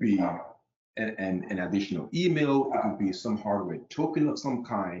 it could be an additional email. It could be some hardware token of some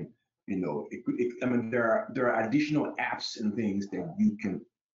kind. There are additional apps and things that you can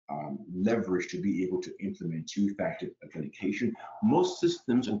leverage to be able to implement two-factor authentication. Most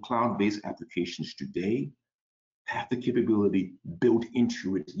systems and cloud-based applications today have the capability built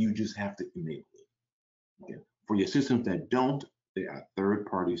into it. You just have to enable it. Okay? For your systems that don't, there are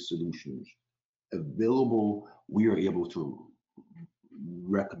third-party solutions available. We are able to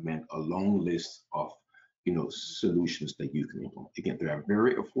recommend a long list of solutions that you can implement. Again, there are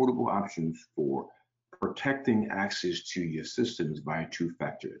very affordable options for protecting access to your systems via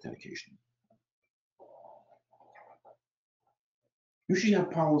two-factor authentication. You should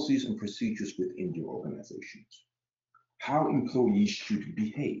have policies and procedures within your organizations. How employees should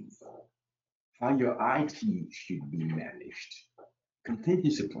behave, how your IT should be managed,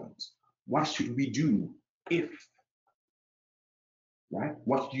 contingency plans. What should we do if, right?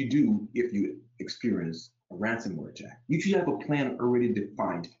 What do you do if you experience a ransomware attack? You should have a plan already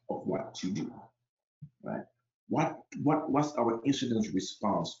defined of what to do, right? What's our incident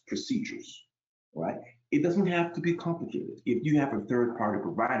response procedures, right? It doesn't have to be complicated. If you have a third-party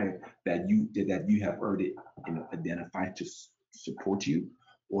provider that you have already identified to support you,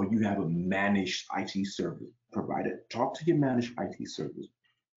 or you have a managed IT service provider, talk to your managed IT service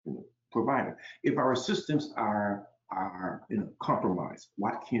provider. If our systems are compromised,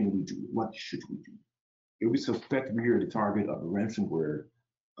 what can we do? What should we do? If we suspect we are the target of a ransomware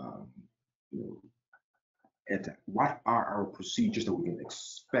attack, what are our procedures that we can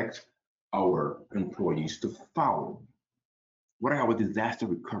expect our employees to follow? What are our disaster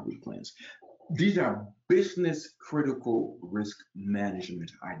recovery plans? These are business critical risk management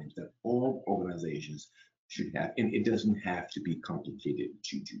items that all organizations should have, and it doesn't have to be complicated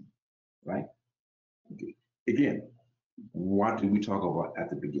to do, right? Okay. Again, what did we talk about at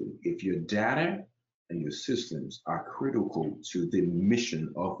the beginning? If your data and your systems are critical to the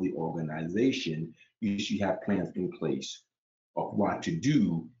mission of the organization, you should have plans in place of what to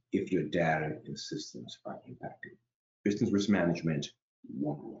do if your data and systems are impacted. Business risk management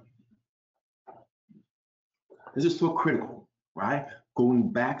 101. This is so critical, right?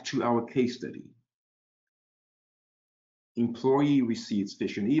 Going back to our case study. Employee receives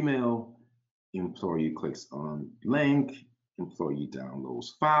phishing email, employee clicks on link, employee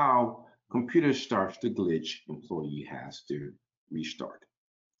downloads file, computer starts to glitch, employee has to restart.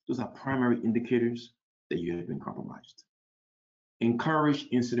 Those are primary indicators that you have been compromised. Encourage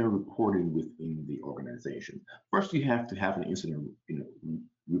incident reporting within the organization. First, you have to have an incident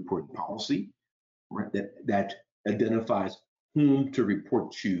reporting policy, right, that identifies whom to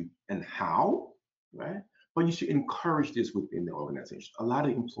report to and how, right? But you should encourage this within the organization. A lot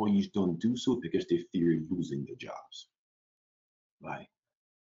of employees don't do so because they fear losing their jobs, right?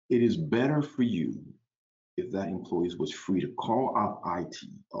 It is better for you if that employee was free to call up IT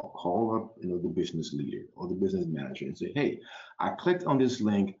or call up the business leader or the business manager and say, hey, I clicked on this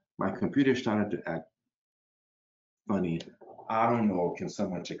link, my computer started to act funny. I don't know, can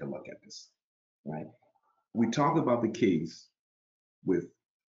someone take a look at this, right? We talked about the case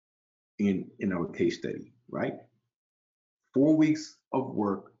in our case study, right? 4 weeks of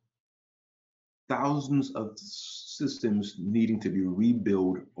work, thousands of systems needing to be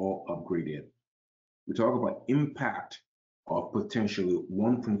rebuilt or upgraded. We talk about impact of potentially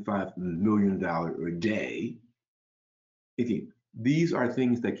 $1.5 million a day. Again, these are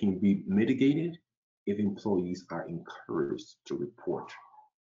things that can be mitigated if employees are encouraged to report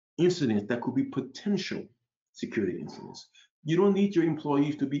incidents that could be potential security incidents. You don't need your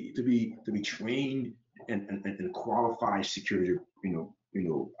employees to be trained and qualified security,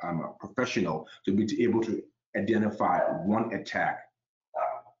 I'm a professional to be able to identify one attack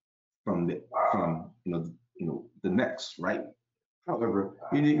from the next, right? However,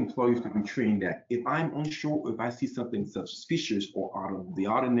 you need employees to be trained that if I'm unsure, if I see something suspicious or out of the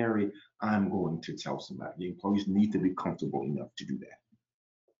ordinary, I'm going to tell somebody. The employees need to be comfortable enough to do that.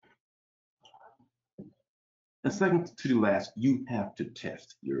 And second to the last, you have to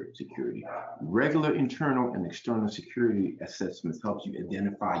test your security. Regular internal and external security assessments help you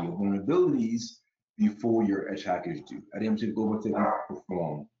identify your vulnerabilities before your attackers do. At MC Global Tech,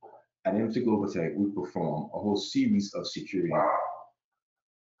 we perform a whole series of security.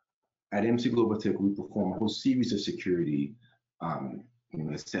 At MC Global Tech, we perform a whole series of security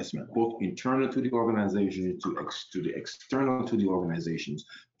assessment, both internal to the organization to the external to the organizations,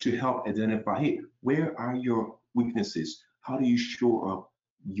 to help identify, hey, where are your weaknesses? How do you shore up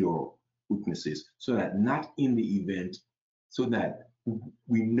your weaknesses so that not in the event, so that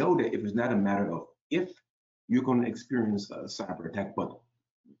we know that if it's not a matter of if you're going to experience a cyber attack, but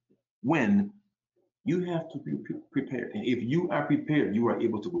when you have to be prepared. And if you are prepared, you are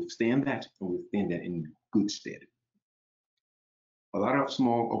able to withstand that and withstand that in good stead. A lot of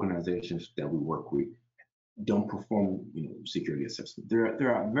small organizations that we work with don't perform, security assessment.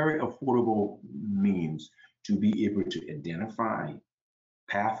 There are very affordable means to be able to identify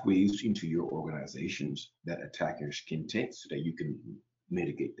pathways into your organizations that attackers can take so that you can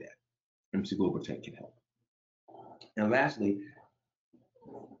mitigate that. MC Global Tech can help. And lastly,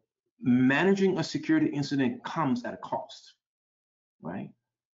 managing a security incident comes at a cost, right?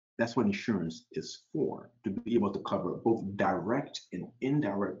 That's what insurance is for, to be able to cover both direct and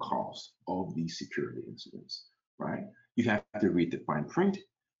indirect costs of these security incidents, right? You have to read the fine print.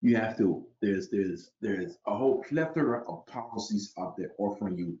 You have to, there's a whole plethora of policies out there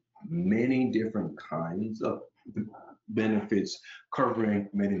offering you many different kinds of benefits, covering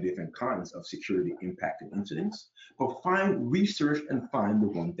many different kinds of security impacted incidents. But research and find the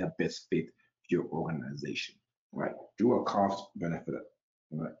one that best fit your organization, right? Do a cost benefit,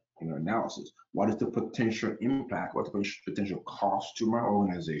 right? Analysis. What is the potential impact? What's the potential cost to my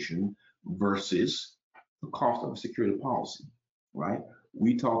organization versus the cost of a security policy, right?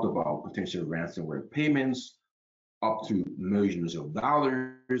 We talked about potential ransomware payments up to millions of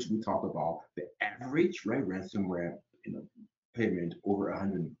dollars. We talked about the average, right, ransomware payment over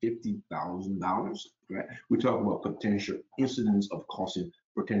 $150,000, right? We talk about potential incidents of costing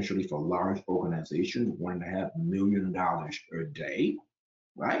potentially for large organizations $1.5 million a day,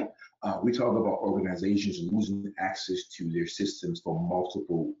 right? We talk about organizations losing access to their systems for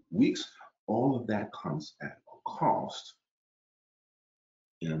multiple weeks. All of that comes at a cost,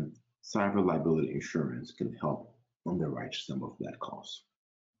 and cyber liability insurance can help underwrite some of that cost.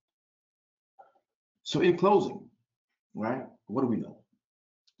 So in closing, right, what do we know?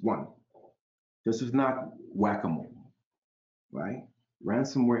 One, this is not whack-a-mole, right?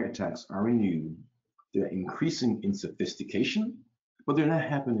 Ransomware attacks are new. They're increasing in sophistication, but they're not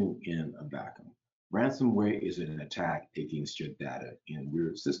happening in a vacuum. Ransomware is an attack against your data in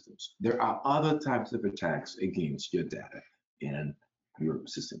your systems. There are other types of attacks against your data in your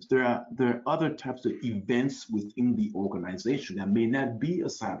systems. There are other types of events within the organization that may not be a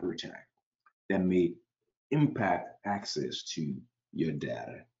cyber attack, that may impact access to your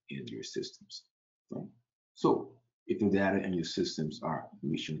data in your systems. Okay? So if the data and your systems are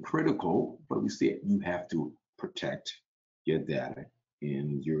mission critical, but we said you have to protect your data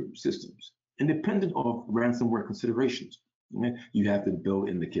in your systems. Independent of ransomware considerations, you have to build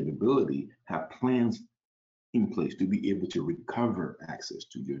in the capability, have plans in place to be able to recover access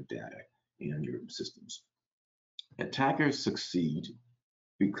to your data in your systems. Attackers succeed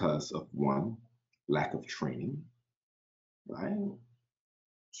because of one, lack of training, right?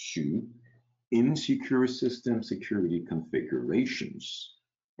 Two, insecure system security configurations,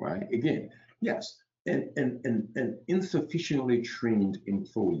 right? Again, yes, an insufficiently trained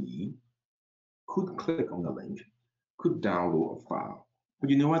employee could click on the link, could download a file. But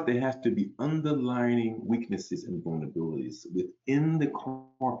you know what? There have to be underlying weaknesses and vulnerabilities within the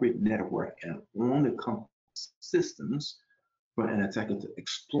corporate network and on the company systems for an attacker to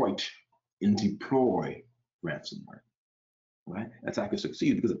exploit and deploy ransomware. Right? Attackers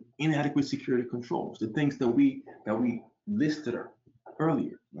succeed because of inadequate security controls, the things that we listed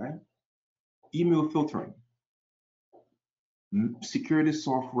earlier, right? Email filtering, security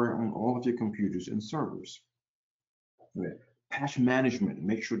software on all of your computers and servers. Right? Patch management,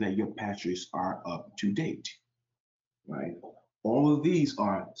 make sure that your patches are up to date, right? All of these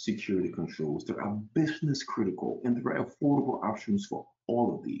are security controls that are business critical, and there are affordable options for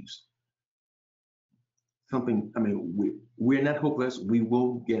all of these. We're not hopeless. We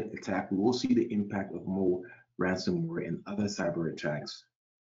will get attacked. We will see the impact of more ransomware and other cyber attacks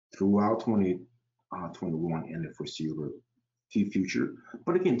throughout 2021 and the foreseeable future.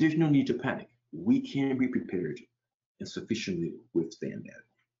 But again, there's no need to panic. We can be prepared and sufficiently withstand that.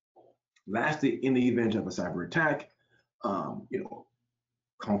 Lastly, in the event of a cyber attack, you know,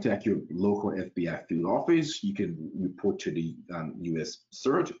 contact your local FBI field office. You can report to the U.S.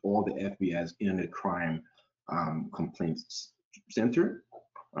 CERT or the FBI's Internet Crime Complaints Center.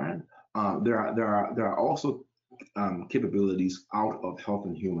 Right? There are also capabilities out of Health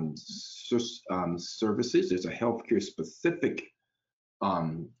and Human Services. There's a healthcare specific,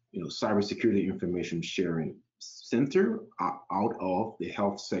 cybersecurity information sharing center out of the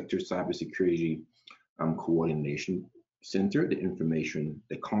Health Sector Cybersecurity Coordination Center.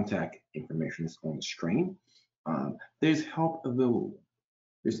 The contact information is on the screen. There's help available.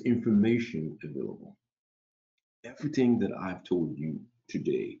 There's information available. Everything that I've told you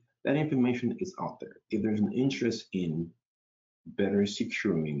today, that information is out there. If there's an interest in better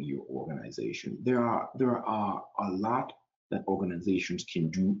securing your organization, there are a lot that organizations can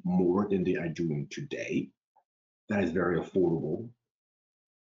do more than they are doing today. That is very affordable.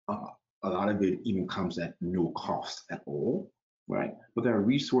 A lot of it even comes at no cost at all, right? But there are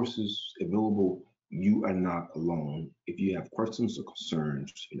resources available. You are not alone. If you have questions or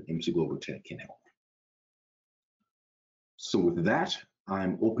concerns, MC Global Tech can help. So with that,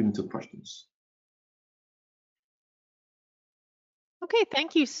 I'm open to questions. Okay,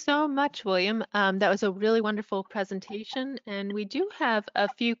 thank you so much, William. That was a really wonderful presentation, and we do have a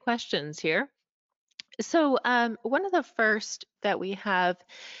few questions here. So one of the first that we have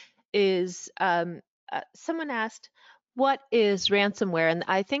is someone asked, what is ransomware? And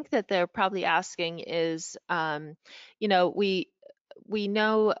I think that they're probably asking is, we know, we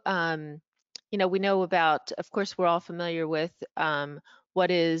know about, of course, we're all familiar with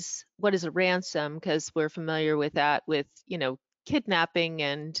what is a ransom, because we're familiar with that with, kidnapping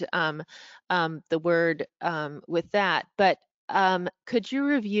and the word with that. But could you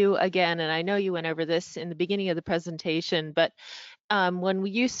review again, and I know you went over this in the beginning of the presentation, but when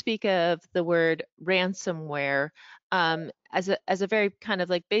you speak of the word ransomware, as a very kind of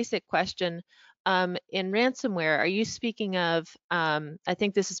like basic question, in ransomware, are you speaking of, I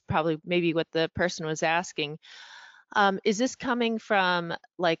think this is probably maybe what the person was asking, is this coming from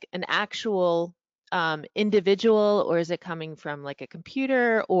like an actual individual, or is it coming from like a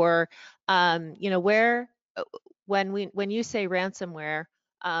computer, or where, when you say ransomware,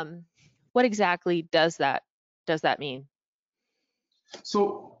 what exactly does that mean?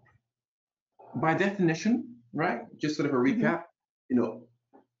 So by definition, right, just sort of a recap,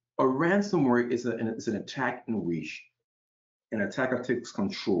 a ransomware is an attack in which an attacker takes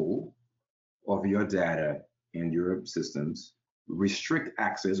control of your data and your systems, restrict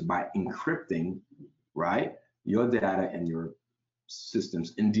access by encrypting, right, your data and your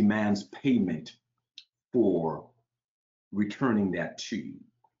systems, and demands payment for returning that to you,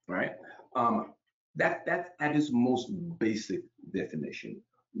 right? That's at its most basic definition.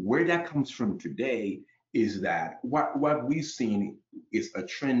 Where that comes from today is that what we've seen is a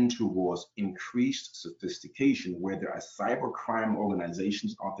trend towards increased sophistication, where there are cybercrime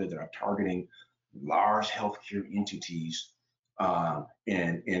organizations out there that are targeting large healthcare entities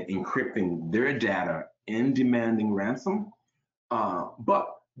and encrypting their data and demanding ransom. But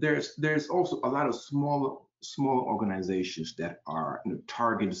there's also a lot of small organizations that are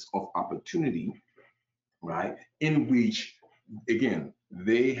targets of opportunity, right? In which, again,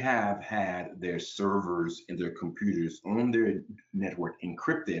 they have had their servers and their computers on their network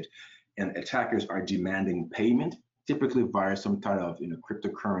encrypted, and attackers are demanding payment, typically via some type of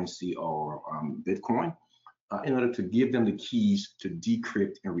cryptocurrency or Bitcoin, in order to give them the keys to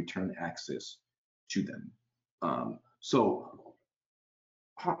decrypt and return access to them.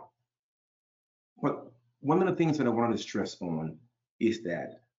 But one of the things that I wanted to stress on is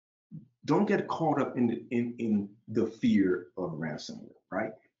that don't get caught up in the fear of ransomware,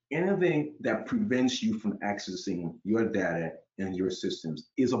 right? Anything that prevents you from accessing your data and your systems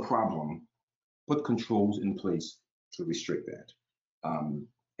is a problem. Put controls in place to restrict that,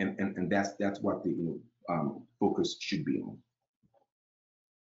 and that's what the focus should be on.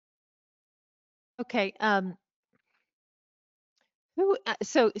 Okay.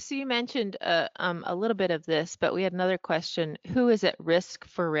 So you mentioned a little bit of this, but we had another question. Who is at risk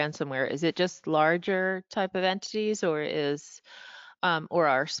for ransomware? Is it just larger type of entities, or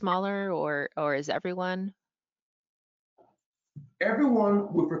are smaller, or is everyone?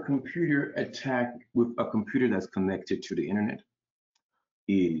 Everyone with a computer attack, with a computer that's connected to the internet,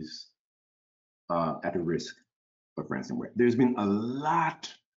 is at risk of ransomware. There's been a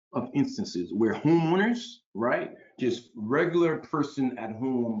lot of instances where homeowners, right, just regular person at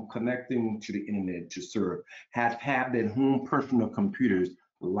home connecting to the internet to serve have had their home personal computers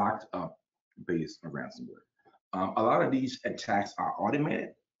locked up based on ransomware. A lot of these attacks are automated,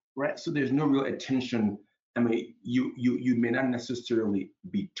 right? So there's no real attention. I mean, you may not necessarily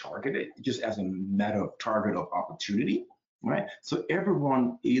be targeted just as a matter of target of opportunity, right? So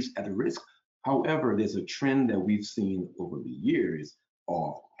everyone is at risk. However, there's a trend that we've seen over the years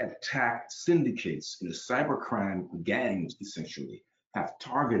of attack syndicates, cybercrime gangs essentially have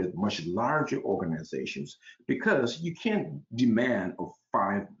targeted much larger organizations because you can't demand a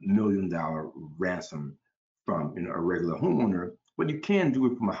 $5 million ransom from a regular homeowner, but you can do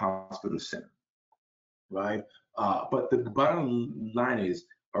it from a hospital center, right? But the bottom line is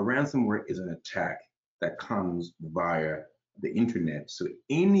a ransomware is an attack that comes via the internet. So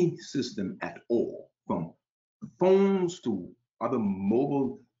any system at all, from phones to other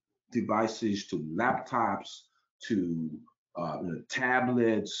mobile devices to laptops to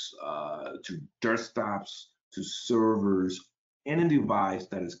tablets to desktops to servers, any device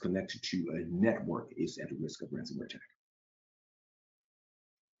that is connected to a network is at risk of ransomware attack.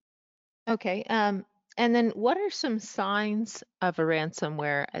 Okay. And then what are some signs of a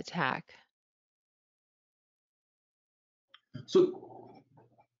ransomware attack? So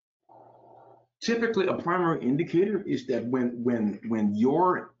typically a primary indicator is that when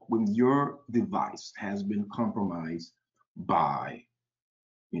your device has been compromised by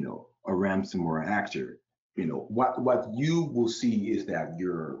a ransomware actor, what you will see is that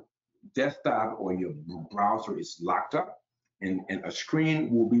your desktop or your browser is locked up, and a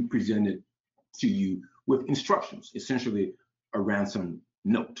screen will be presented to you with instructions, essentially a ransom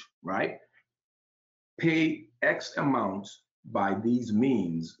note, right? Pay X amount by these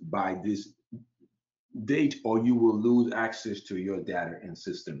means by this date, or you will lose access to your data and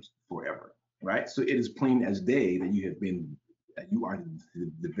systems forever, right? So it is plain as day that you are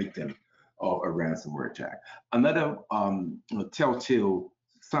the victim of a ransomware attack. Another telltale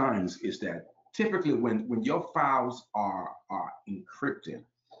signs is that typically when your files are encrypted,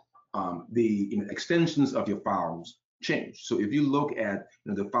 the extensions of your files change. So if you look at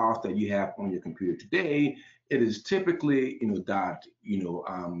the files that you have on your computer today, it is typically dot doc,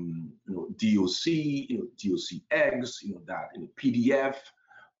 docx, dot PDF,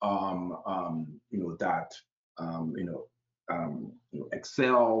 dot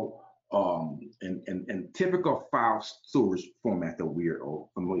Excel, and typical file storage format that we are all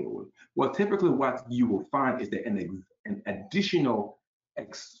familiar with. Well, typically what you will find is that an additional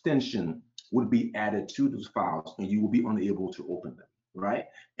extension would be added to those files, and you will be unable to open them, right?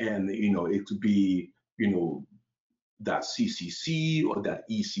 And it could be .ccc or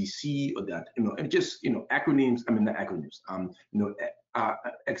 .ecc or and just acronyms. I mean, not acronyms.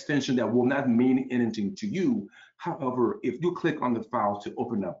 Extension that will not mean anything to you. However, if you click on the file to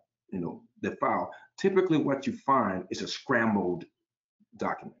open up, the file, typically what you find is a scrambled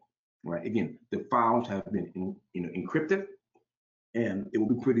document, right? Again, the files have been encrypted, and it will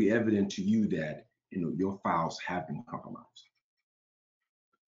be pretty evident to you that your files have been compromised.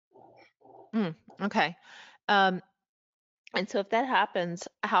 Okay. And so if that happens,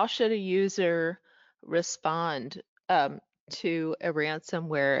 how should a user respond to a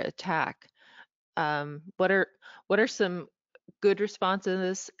ransomware attack? What are some good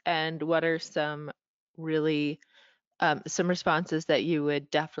responses, and what are some really some responses that you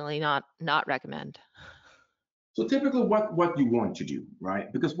would definitely not recommend? So typically what you want to do,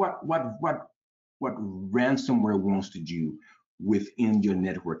 right? Because what ransomware wants to do within your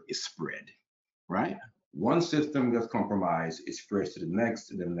network is spread, right? One system gets compromised, it spreads to the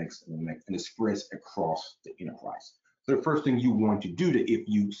next, and the next, and the next, and it spreads across the enterprise. So the first thing you want to do if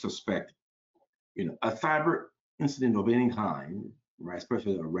you suspect, a cyber incident of any kind, right,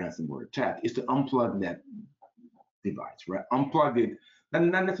 especially a ransomware attack, is to unplug that device, right? Unplug it,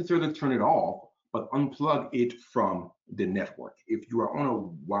 and not necessarily turn it off, but unplug it from the network. If you are on a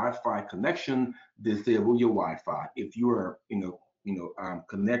Wi-Fi connection, disable your Wi-Fi. If you are,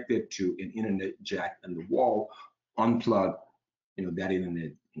 connected to an internet jack in the wall, unplug, that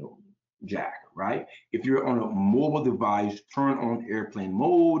internet, jack, right? If you're on a mobile device, turn on airplane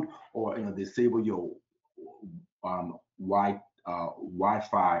mode, or disable your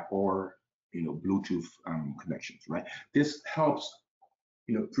Wi-Fi or Bluetooth connections, right? This helps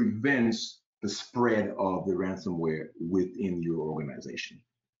prevents the spread of the ransomware within your organization.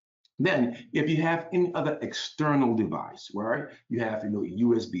 Then, if you have any other external device, right, you have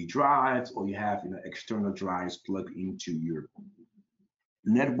USB drives, or you have external drives plugged into your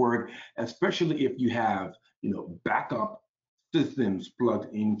network, especially if you have backup systems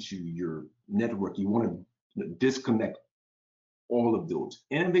plugged into your network, you want to disconnect all of those.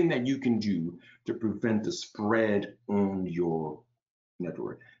 Anything that you can do to prevent the spread on your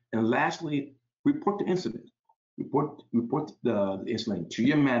network. And lastly, report the incident. Report the incident to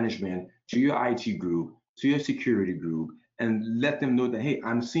your management, to your IT group, to your security group, and let them know that, hey,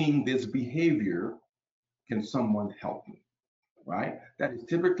 I'm seeing this behavior. Can someone help me? Right? That is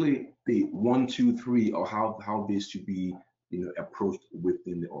typically the 1, 2, 3, or how this should be, approached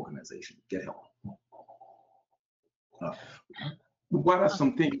within the organization. Get help. What are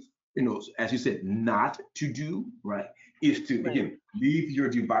some things, as you said, not to do, right? Is to, again, leave your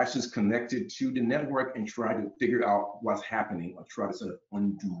devices connected to the network and try to figure out what's happening, or try to sort of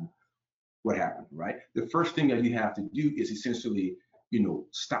undo what happened, right? The first thing that you have to do is essentially,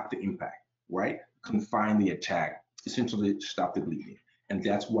 stop the impact, right? Confine the attack, essentially stop the bleeding. And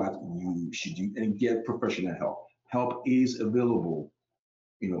that's what you should do, and get professional help. Help is available,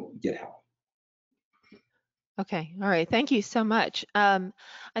 get help. Okay, all right, thank you so much. I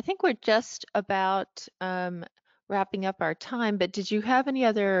think we're just about wrapping up our time, but did you have any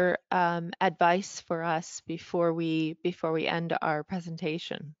other advice for us before we end our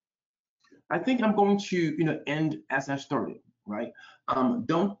presentation? I think I'm going to, end as I started, right?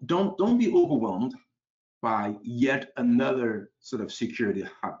 Don't be overwhelmed by yet another sort of security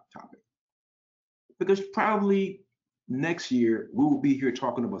hot topic, because probably next year we will be here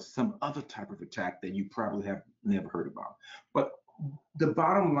talking about some other type of attack that you probably have never heard about. But the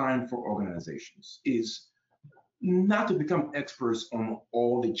bottom line for organizations is not to become experts on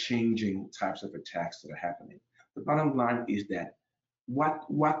all the changing types of attacks that are happening. The bottom line is that what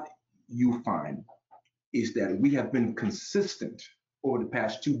you find is that we have been consistent over the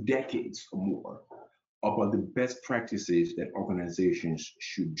past 2 decades or more about the best practices that organizations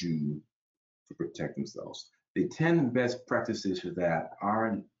should do to protect themselves. The 10 best practices that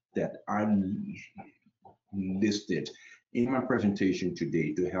are listed in my presentation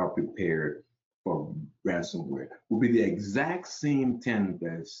today to help prepare for ransomware will be the exact same 10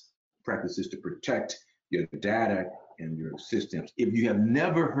 best practices to protect your data and your systems if you have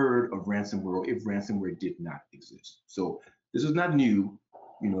never heard of ransomware, or if ransomware did not exist. So this is not new.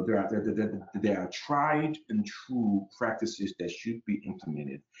 There are tried and true practices that should be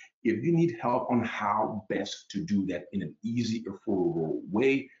implemented. If you need help on how best to do that in an easy, affordable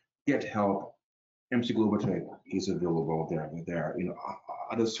way, get help. MC Global Tech is available. There are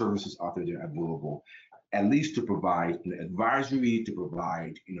other services out there that are available, at least to provide advisory, to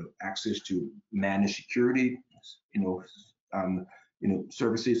provide access to managed security,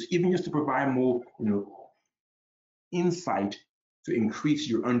 services, even just to provide more insight to increase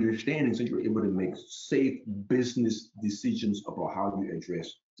your understanding, so you're able to make safe business decisions about how you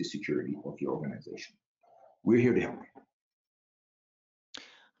address the security of your organization. We're here to help.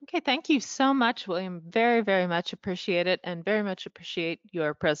 Okay, thank you so much, William. Very, very much appreciate it, and very much appreciate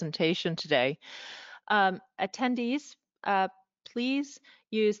your presentation today. Attendees, please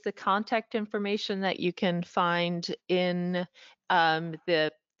use the contact information that you can find in on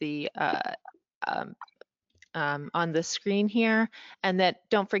the screen here, and that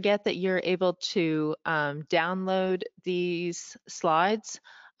don't forget that you're able to download these slides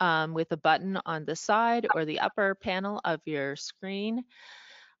with a button on the side or the upper panel of your screen.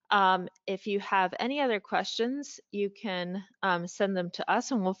 If you have any other questions, you can send them to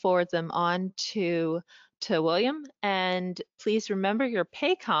us and we'll forward them on to William. And please remember, your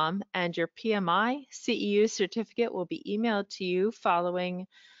PACOM and your PMI CEU certificate will be emailed to you following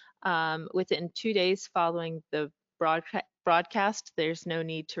within 2 days following the broadcast. There's no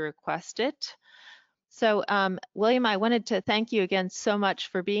need to request it. So William, I wanted to thank you again so much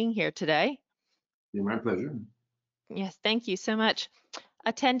for being here today. Yeah, my pleasure. Yes, thank you so much.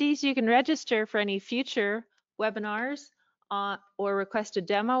 Attendees, you can register for any future webinars or request a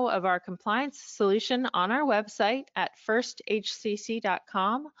demo of our compliance solution on our website at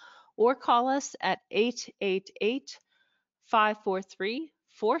firsthcc.com, or call us at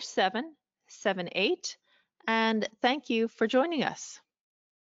 888-543-4778. And thank you for joining us.